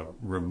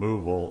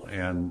removal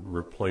and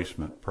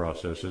replacement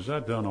process. Is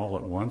that done all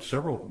at once?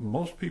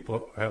 Most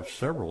people have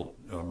several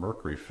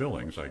mercury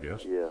fillings, I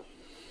guess. Yes.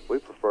 We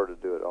prefer to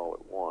do it all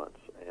at once,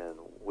 and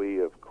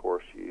we, of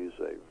course, use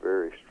a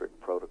very strict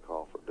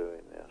protocol for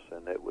doing this,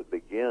 and it would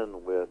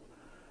begin with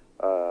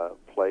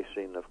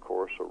placing, of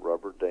course, a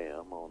rubber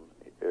dam on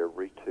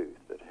every tooth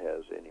that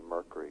has any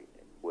mercury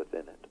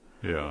within it.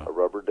 Yeah. A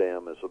rubber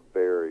dam is a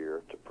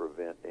barrier to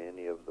prevent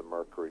any of the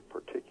mercury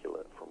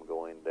particulate from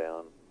going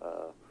down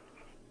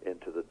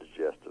into the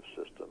digestive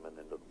system and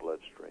into the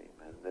bloodstream.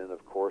 And then,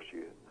 of course,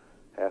 you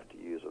have to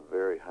use a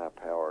very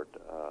high-powered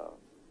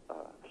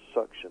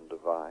suction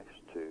device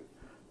to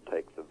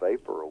take the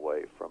vapor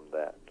away from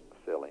that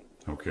filling.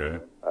 Okay.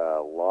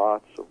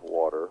 Lots of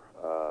water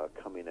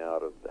coming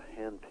out of the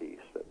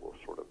handpiece that will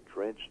sort of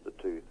drench the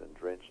tooth and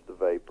drench the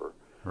vapor.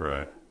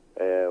 Right.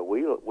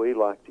 We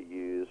like to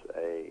use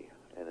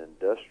an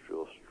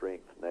industrial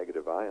strength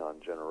negative ion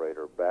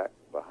generator back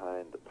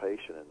behind the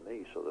patient and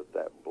me, so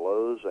that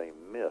blows a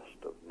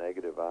mist of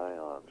negative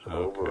ions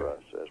over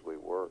us as we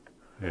work.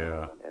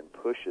 Yeah. And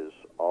pushes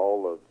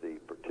all of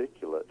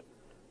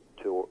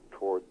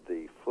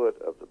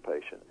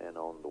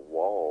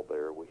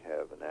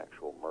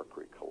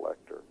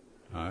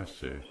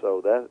see.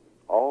 So that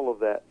all of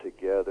that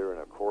together,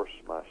 and of course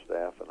my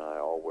staff and I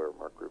all wear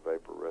mercury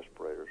vapor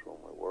respirators when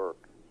we work.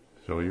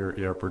 So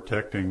you're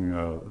protecting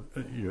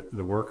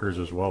the workers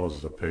as well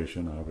as the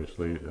patient,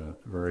 obviously,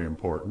 very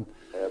important.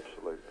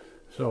 Absolutely.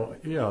 So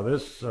yeah,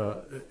 this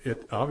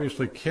it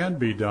obviously can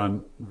be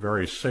done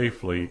very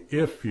safely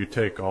if you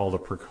take all the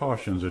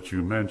precautions that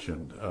you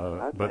mentioned,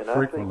 but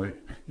frequently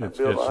it's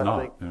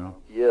not.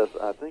 Yes,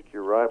 I think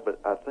you're right, but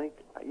I think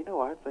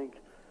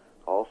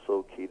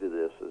also key to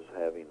this is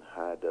having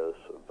high dose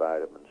of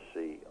vitamin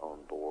C on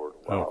board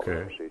while the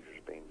procedure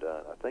is being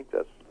done. I think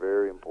that's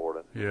very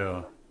important.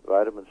 Yeah.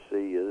 Vitamin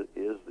C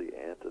is the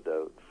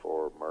antidote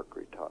for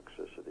mercury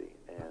toxicity,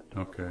 and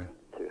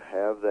to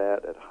have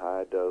that at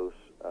high dose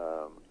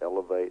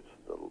elevates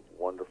the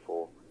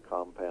wonderful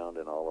compound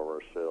in all of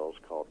our cells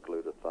called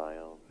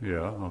glutathione.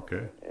 Yeah,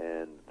 okay.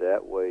 And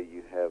that way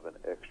you have an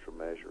extra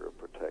measure of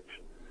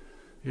protection.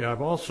 Yeah,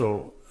 I've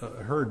also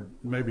heard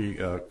maybe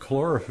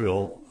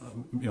chlorophyll,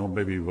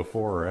 maybe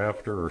before or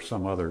after, or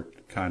some other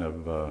kind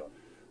of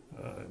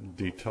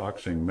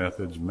detoxing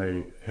methods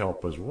may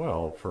help as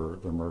well for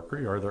the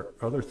mercury. Are there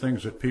other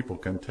things that people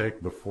can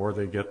take before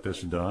they get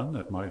this done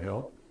that might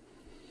help?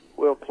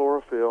 Well,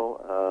 chlorophyll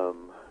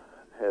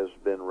has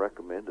been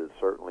recommended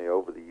certainly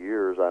over the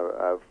years.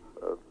 As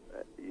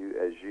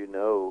you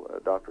know,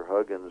 Dr.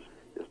 Huggins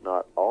is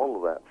not all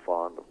that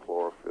fond of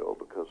chlorophyll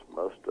because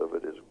most of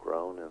it is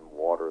grown in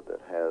water that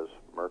has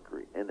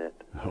mercury in it.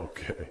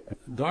 Okay.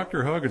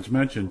 Dr. Huggins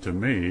mentioned to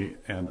me,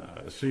 and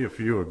see if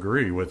you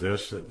agree with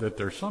this, that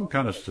there's some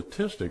kind of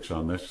statistics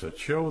on this that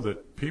show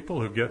that people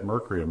who get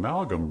mercury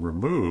amalgam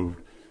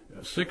removed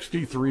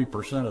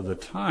 63% of the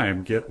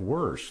time get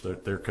worse,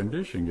 that their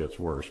condition gets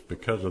worse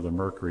because of the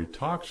mercury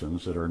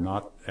toxins that are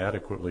not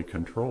adequately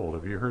controlled.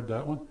 Have you heard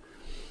that one?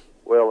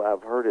 Well,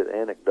 I've heard it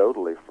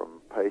anecdotally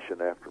from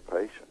patient after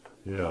patient.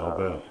 Yeah, I'll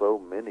bet. So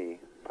many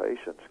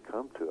patients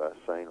come to us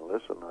saying,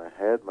 listen, I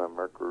had my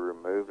mercury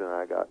removed and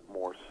I got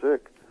more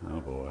sick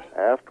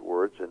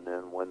afterwards. And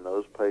then when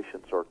those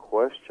patients are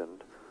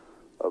questioned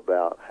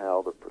about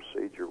how the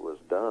procedure was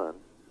done,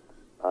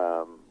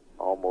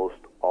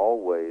 almost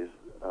always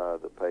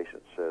the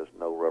patient says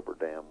no rubber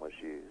dam was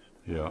used.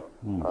 Yeah.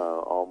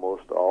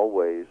 Almost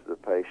always the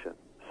patient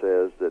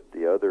says that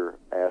the other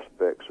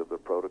aspects of the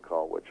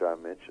protocol, which I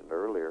mentioned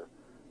earlier,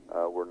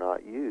 were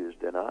not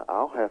used. And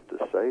I'll have to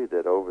say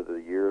that over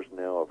the years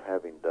now of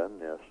having done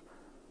this,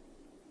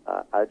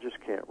 I just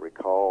can't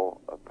recall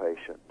a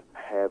patient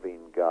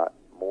having got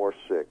more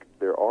sick.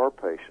 There are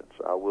patients,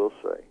 I will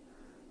say,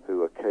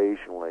 who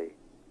occasionally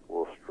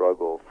will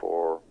struggle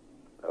for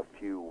a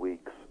few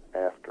weeks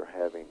after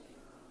having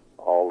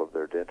all of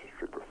their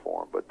dentistry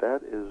performed. But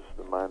that is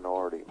the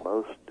minority.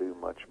 Most do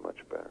much, much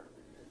better.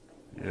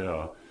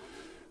 Yeah.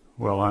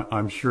 Well,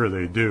 I'm sure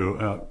they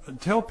do.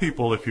 Tell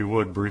people, if you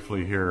would,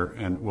 briefly here,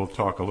 and we'll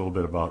talk a little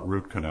bit about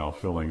root canal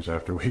fillings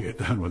after we get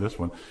done with this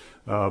one.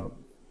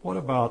 What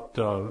about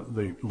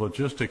the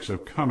logistics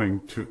of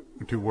coming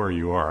to where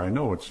you are? I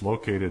know it's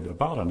located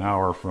about an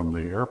hour from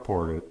the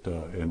airport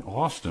in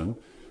Austin,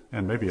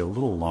 and maybe a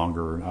little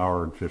longer, an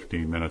hour and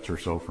 15 minutes or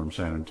so from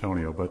San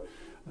Antonio. But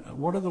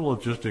what are the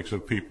logistics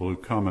of people who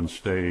come and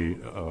stay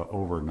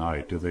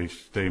overnight? Do they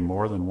stay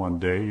more than one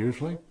day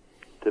usually?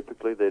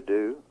 Typically they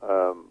do.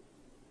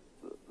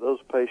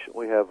 Those patients,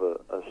 we have a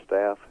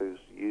staff who's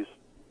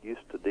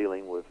used to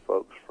dealing with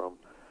folks from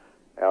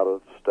out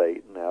of the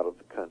state and out of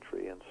the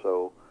country, and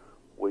so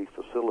we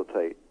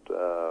facilitate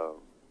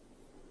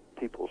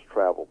people's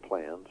travel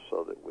plans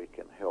so that we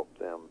can help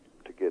them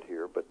to get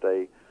here. But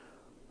they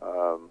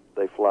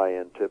fly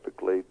in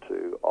typically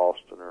to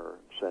Austin or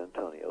San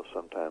Antonio,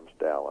 sometimes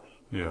Dallas.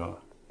 Yeah.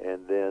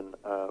 And then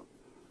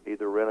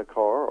either rent a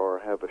car or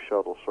have a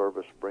shuttle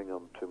service bring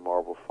them to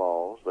Marble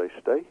Falls. They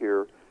stay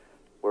here.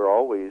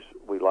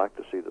 We like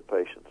to see the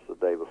patients the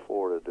day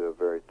before to do a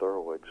very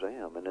thorough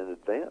exam. And in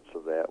advance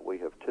of that, we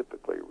have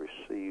typically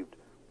received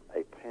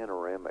a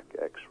panoramic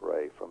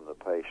X-ray from the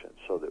patient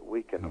so that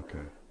we can,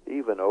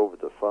 even over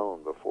the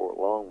phone,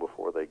 long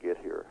before they get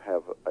here,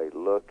 have a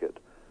look at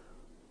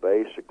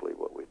basically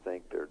what we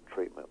think their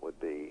treatment would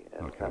be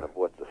and kind of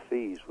what the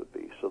fees would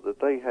be, so that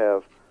they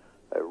have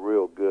a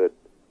real good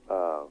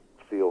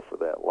feel for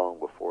that long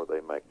before they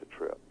make the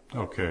trip.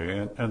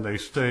 Okay, and they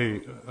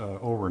stay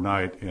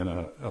overnight in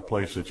a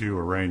place that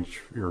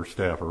your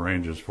staff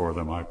arranges for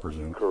them, I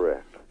presume.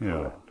 Correct.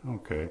 Yeah,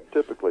 okay.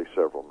 Typically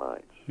several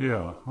nights.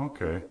 Yeah,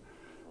 okay.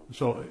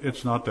 So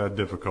it's not that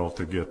difficult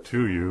to get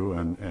to you,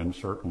 and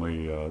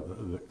certainly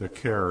the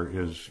care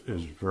is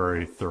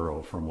very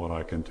thorough from what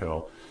I can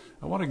tell.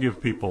 I want to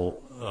give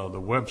people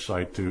the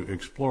website to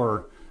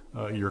explore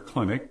your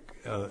clinic.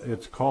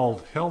 It's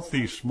called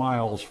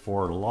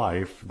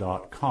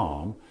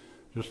healthysmilesforlife.com,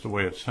 just the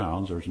way it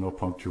sounds. There's no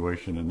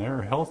punctuation in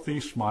there.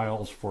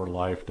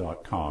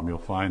 healthysmilesforlife.com. You'll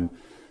find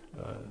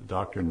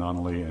Dr.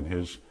 Nunnally and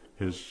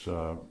his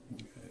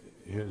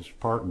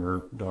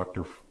partner,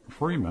 Dr.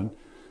 Freeman,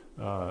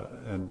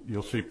 and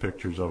you'll see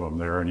pictures of them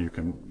there, and you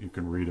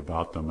can read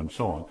about them and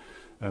so on.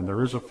 And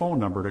there is a phone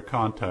number to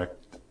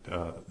contact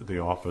the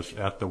office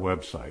at the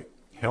website,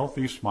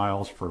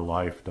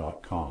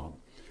 healthysmilesforlife.com.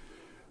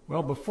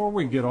 Well, before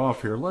we get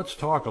off here, let's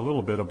talk a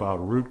little bit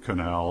about root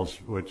canals,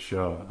 which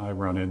I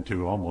run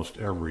into almost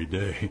every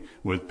day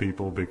with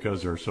people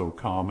because they're so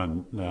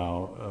common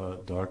now.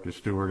 Dr.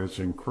 Stewart, it's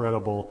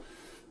incredible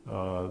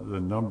the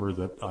number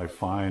that I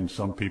find.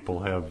 Some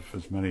people have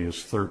as many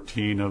as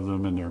 13 of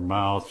them in their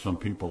mouth, some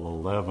people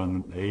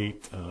 11,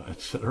 8,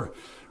 etc.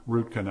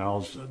 Root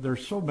canals.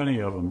 There's so many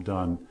of them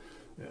done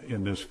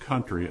in this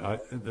country.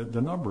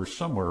 The number is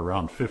somewhere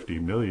around 50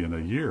 million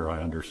a year,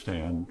 I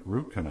understand,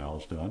 root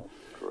canals done.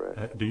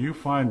 Correct. Do you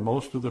find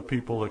most of the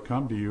people that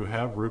come, do you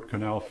have root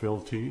canal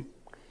filled teeth?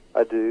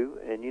 I do,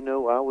 and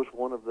I was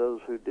one of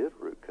those who did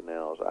root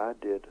canals. I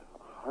did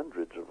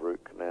hundreds of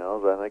root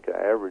canals. I think I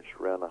averaged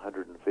around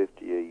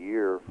 150 a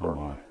year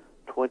for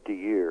 20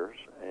 years,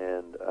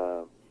 and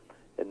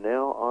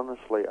now,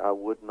 honestly, I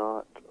would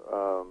not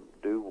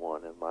do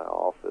one in my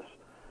office.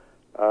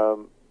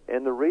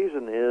 And the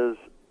reason is,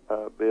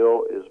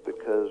 Bill, is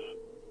because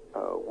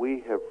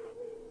we have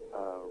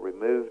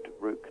removed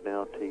root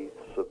canal teeth,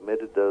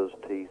 submitted those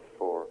teeth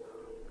for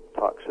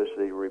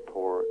toxicity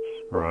reports.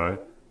 Right.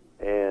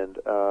 And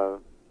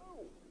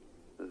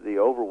the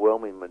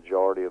overwhelming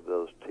majority of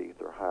those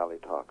teeth are highly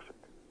toxic.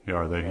 Yeah,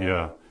 are they?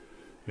 Yeah.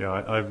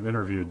 I've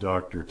interviewed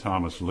Dr.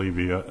 Thomas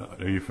Levy. Are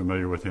you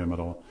familiar with him at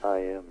all? I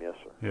am, yes,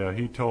 sir. Yeah,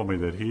 he told me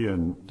that he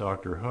and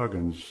Dr.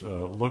 Huggins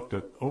looked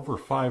at over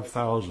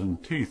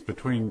 5,000 teeth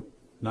between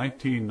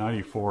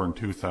 1994 and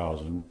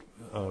 2000.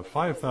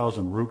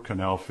 5,000 root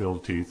canal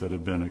filled teeth that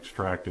had been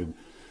extracted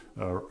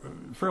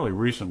fairly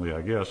recently,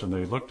 I guess, and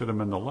they looked at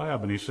them in the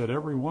lab, and he said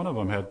every one of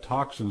them had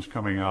toxins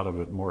coming out of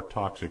it more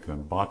toxic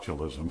than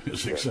botulism,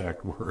 his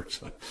exact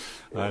words.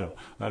 I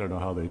don't know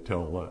how they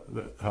tell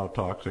how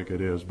toxic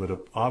it is,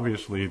 but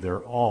obviously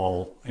they're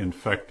all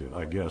infected.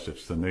 I guess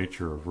it's the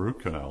nature of root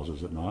canals,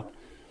 is it not?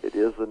 It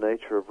is the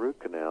nature of root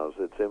canals.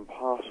 It's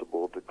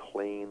impossible to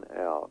clean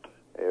out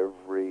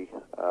every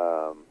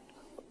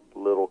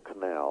little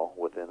canal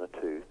within a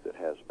tooth that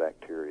has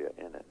bacteria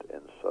in it.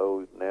 And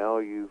so now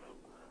you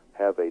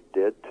have a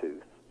dead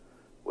tooth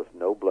with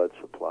no blood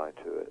supply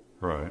to it.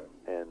 Right.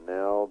 And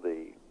now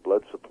the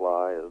blood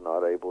supply is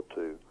not able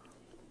to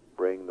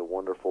bring the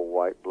wonderful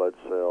white blood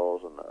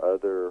cells and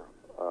other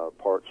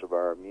parts of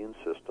our immune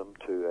system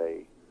to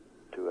a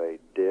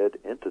dead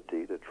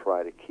entity to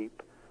try to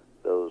keep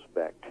those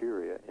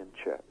bacteria in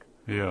check.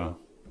 Yeah.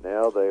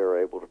 Now they are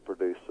able to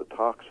produce the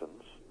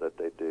toxins that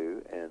they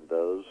do, and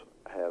those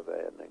have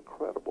an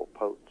incredible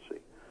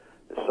potency.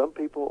 And some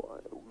people,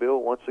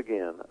 Bill, once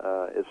again,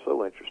 it's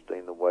so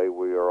interesting the way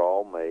we are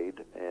all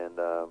made, and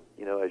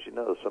as you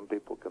know, some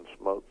people can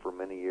smoke for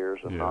many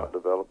years and not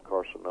develop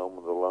carcinoma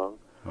of the lung.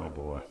 Oh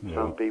boy. Yeah.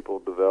 Some people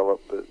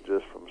develop it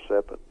just from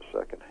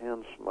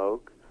secondhand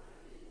smoke,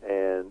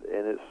 and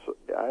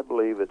I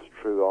believe it's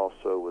true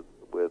also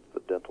with the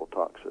dental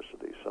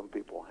toxicity. Some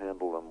people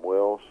handle them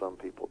well, some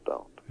people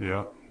don't.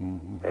 Yeah,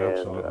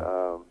 absolutely.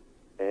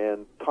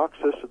 And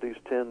toxicities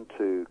tend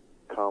to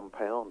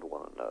compound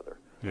one another.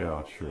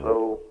 Yeah, sure.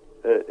 So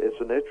it's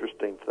an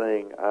interesting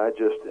thing. I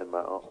just, in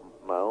my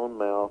own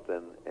mouth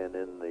and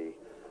in the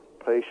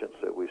patients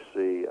that we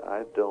see,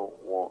 I don't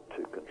want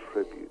to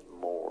contribute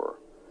more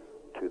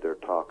to their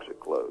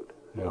toxic load.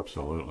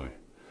 Absolutely.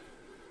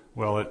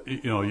 Well,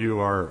 you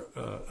are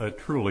a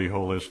truly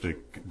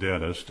holistic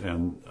dentist,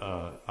 and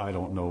I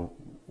don't know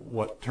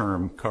what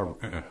term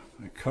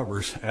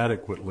covers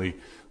adequately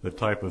the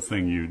type of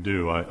thing you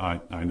do.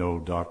 I know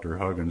Dr.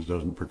 Huggins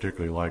doesn't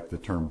particularly like the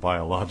term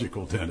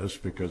biological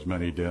dentist because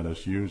many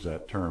dentists use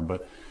that term,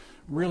 but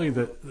really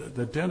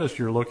the dentist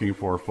you're looking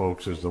for,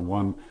 folks, is the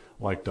one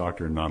like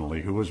Dr.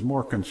 Nunnally, who is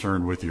more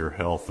concerned with your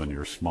health than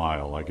your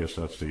smile. I guess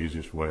that's the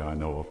easiest way I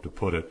know of to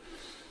put it.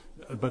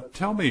 But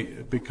tell me,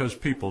 because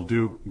people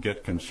do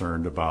get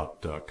concerned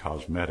about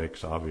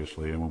cosmetics,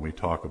 obviously, and when we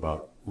talk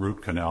about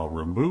root canal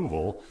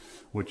removal,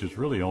 which is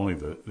really only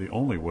the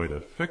only way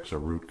to fix a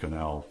root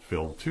canal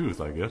filled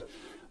tooth, I guess,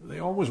 they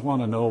always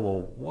want to know,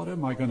 well, what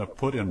am I going to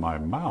put in my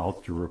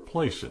mouth to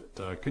replace it?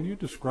 Can you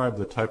describe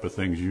the type of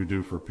things you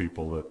do for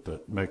people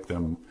that make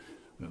them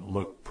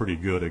look pretty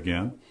good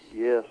again?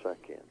 Yes, I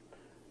can.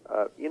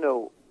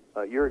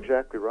 You're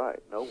exactly right.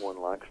 No one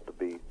likes to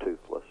be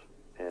toothless.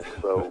 And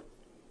so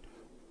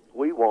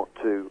we want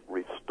to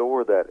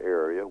restore that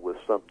area with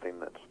something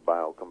that's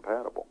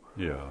biocompatible.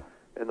 Yeah.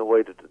 And the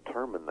way to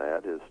determine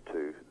that is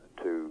to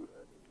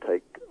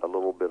take a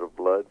little bit of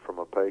blood from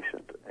a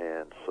patient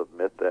and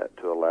submit that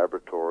to a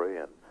laboratory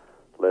and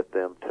let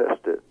them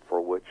test it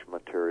for which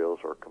materials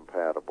are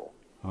compatible.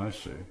 I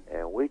see.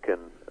 And we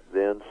can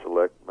then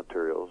select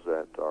materials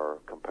that are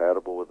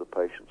compatible with the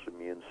patient's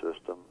immune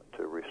system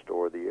to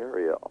restore the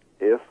area.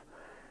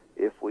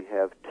 If we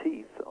have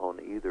teeth on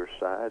either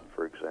side,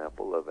 for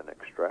example, of an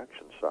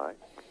extraction site,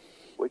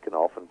 we can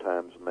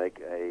oftentimes make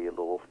a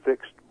little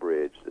fixed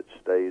bridge that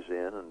stays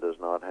in and does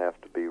not have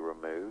to be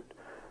removed.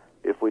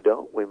 If we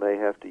don't, we may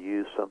have to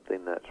use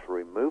something that's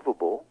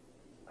removable,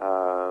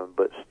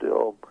 but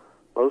still,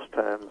 most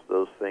times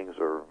those things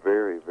are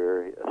very,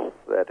 very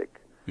aesthetic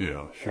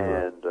Yeah,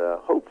 sure. And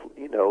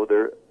hopefully,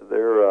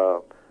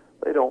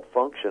 they don't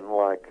function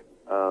like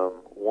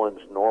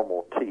one's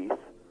normal teeth,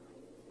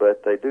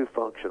 but they do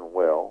function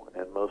well,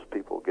 and most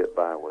people get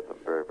by with them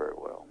very, very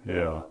well.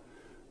 Yeah.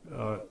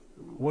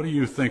 What do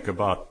you think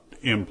about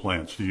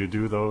implants? Do you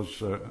do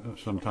those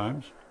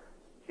sometimes?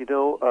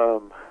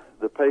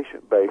 The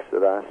patient base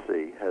that I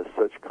see has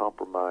such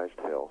compromised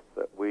health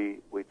that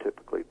we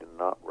typically do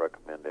not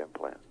recommend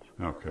implants.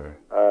 Okay.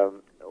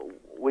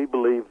 We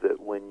believe that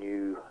when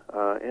you,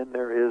 and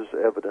there is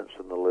evidence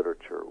in the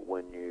literature,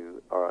 when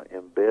you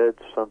embed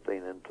something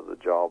into the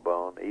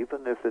jawbone,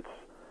 even if it's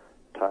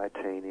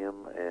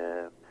titanium,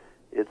 and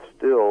it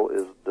still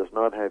does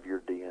not have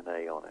your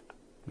DNA on it.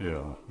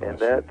 Yeah. And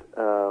that,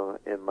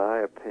 in my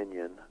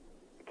opinion,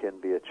 can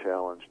be a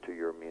challenge to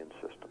your immune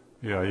system.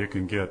 Yeah, you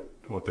can get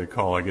what they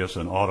call, I guess,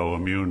 an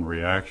autoimmune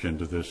reaction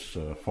to this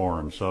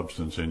foreign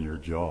substance in your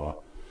jaw.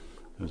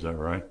 Is that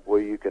right?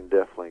 Well, you can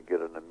definitely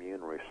get an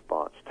immune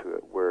response to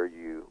it, where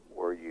you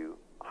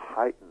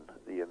heighten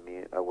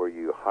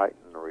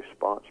the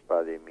response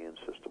by the immune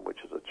system,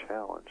 which is a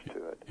challenge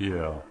to it.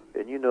 Yeah.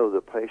 And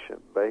the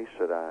patient base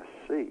that I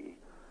see,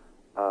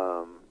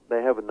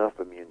 they have enough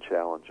immune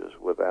challenges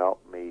without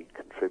me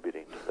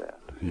contributing to that.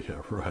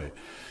 Yeah, right.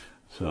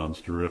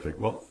 Sounds terrific.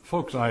 Well,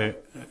 folks, I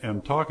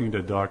am talking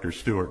to Dr.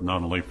 Stuart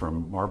Nunnally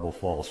from Marble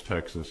Falls,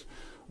 Texas,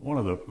 one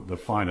of the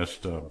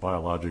finest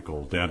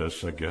biological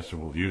dentists, I guess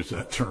we'll use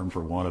that term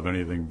for want of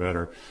anything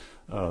better,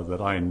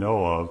 that I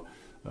know of.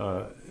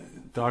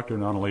 Dr.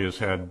 Nunnally has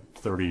had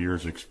 30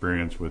 years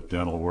experience with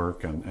dental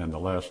work, and the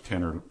last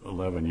 10 or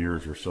 11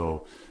 years or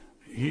so,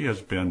 he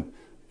has been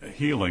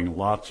healing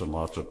lots and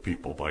lots of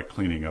people by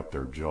cleaning up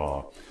their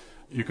jaw.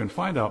 You can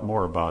find out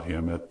more about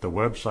him at the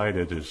website.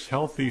 It is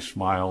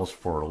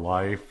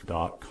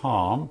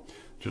healthysmilesforlife.com,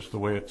 just the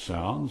way it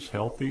sounds,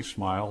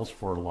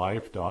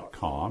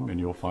 healthysmilesforlife.com, and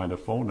you'll find a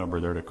phone number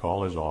there to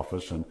call his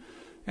office and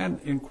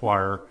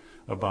inquire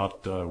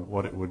about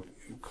what it would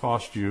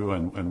cost you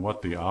and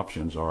what the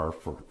options are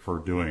for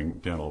doing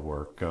dental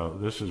work.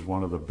 This is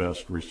one of the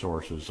best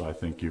resources I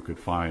think you could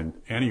find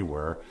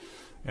anywhere.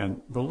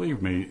 And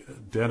believe me,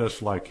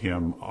 dentists like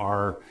him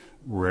are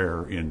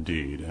rare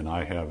indeed, and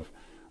I have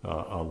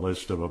a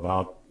list of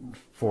about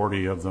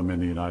 40 of them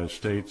in the United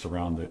States,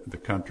 around the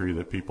country,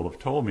 that people have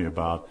told me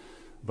about.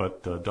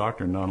 But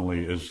Dr.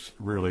 Nunnally is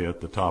really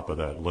at the top of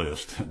that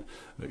list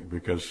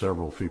because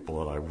several people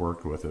that I've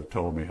worked with have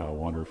told me how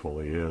wonderful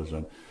he is.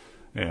 And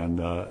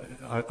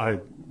I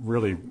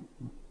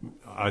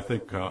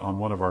think on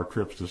one of our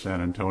trips to San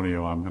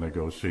Antonio, I'm going to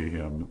go see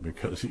him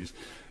because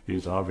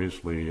he's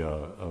obviously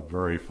a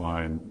very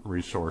fine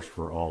resource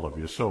for all of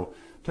you. So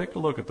take a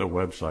look at the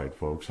website,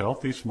 folks,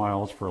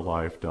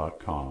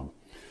 healthysmilesforlife.com.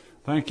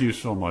 Thank you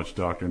so much,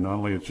 Dr.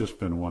 Nunnally. It's just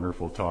been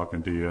wonderful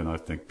talking to you, and I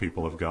think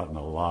people have gotten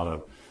a lot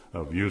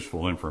of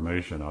useful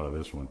information out of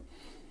this one.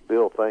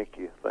 Bill, thank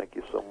you. Thank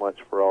you so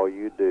much for all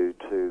you do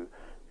to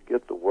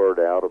get the word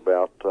out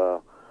about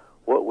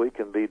what we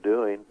can be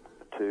doing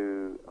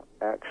to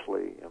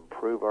actually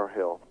improve our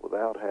health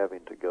without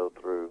having to go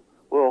through,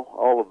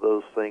 all of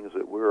those things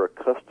that we're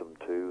accustomed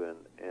to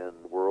in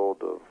the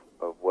world of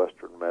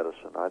Western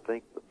medicine. I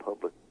think the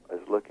public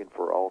is looking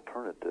for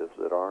alternatives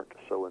that aren't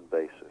so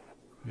invasive.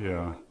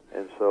 Yeah.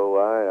 And so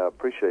I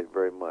appreciate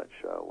very much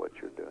what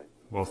you're doing.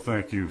 Well,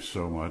 thank you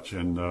so much,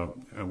 and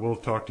we'll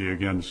talk to you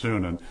again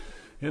soon. And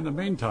in the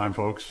meantime,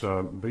 folks,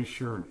 be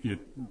sure you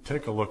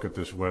take a look at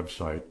this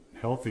website,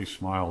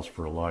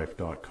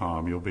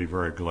 healthysmilesforlife.com. You'll be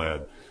very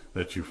glad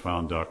that you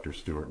found Dr.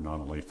 Stuart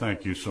Nunnally.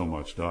 Thank you so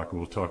much, Doc.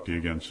 We'll talk to you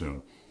again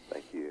soon.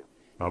 Thank you.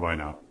 Bye-bye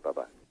now.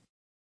 Bye-bye.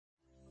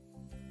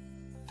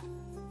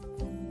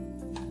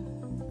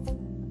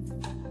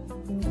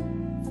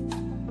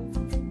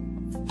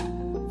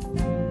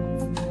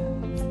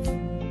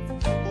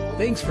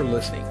 Thanks for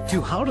listening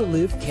to How to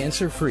Live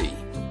Cancer Free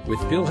with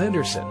Bill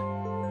Henderson.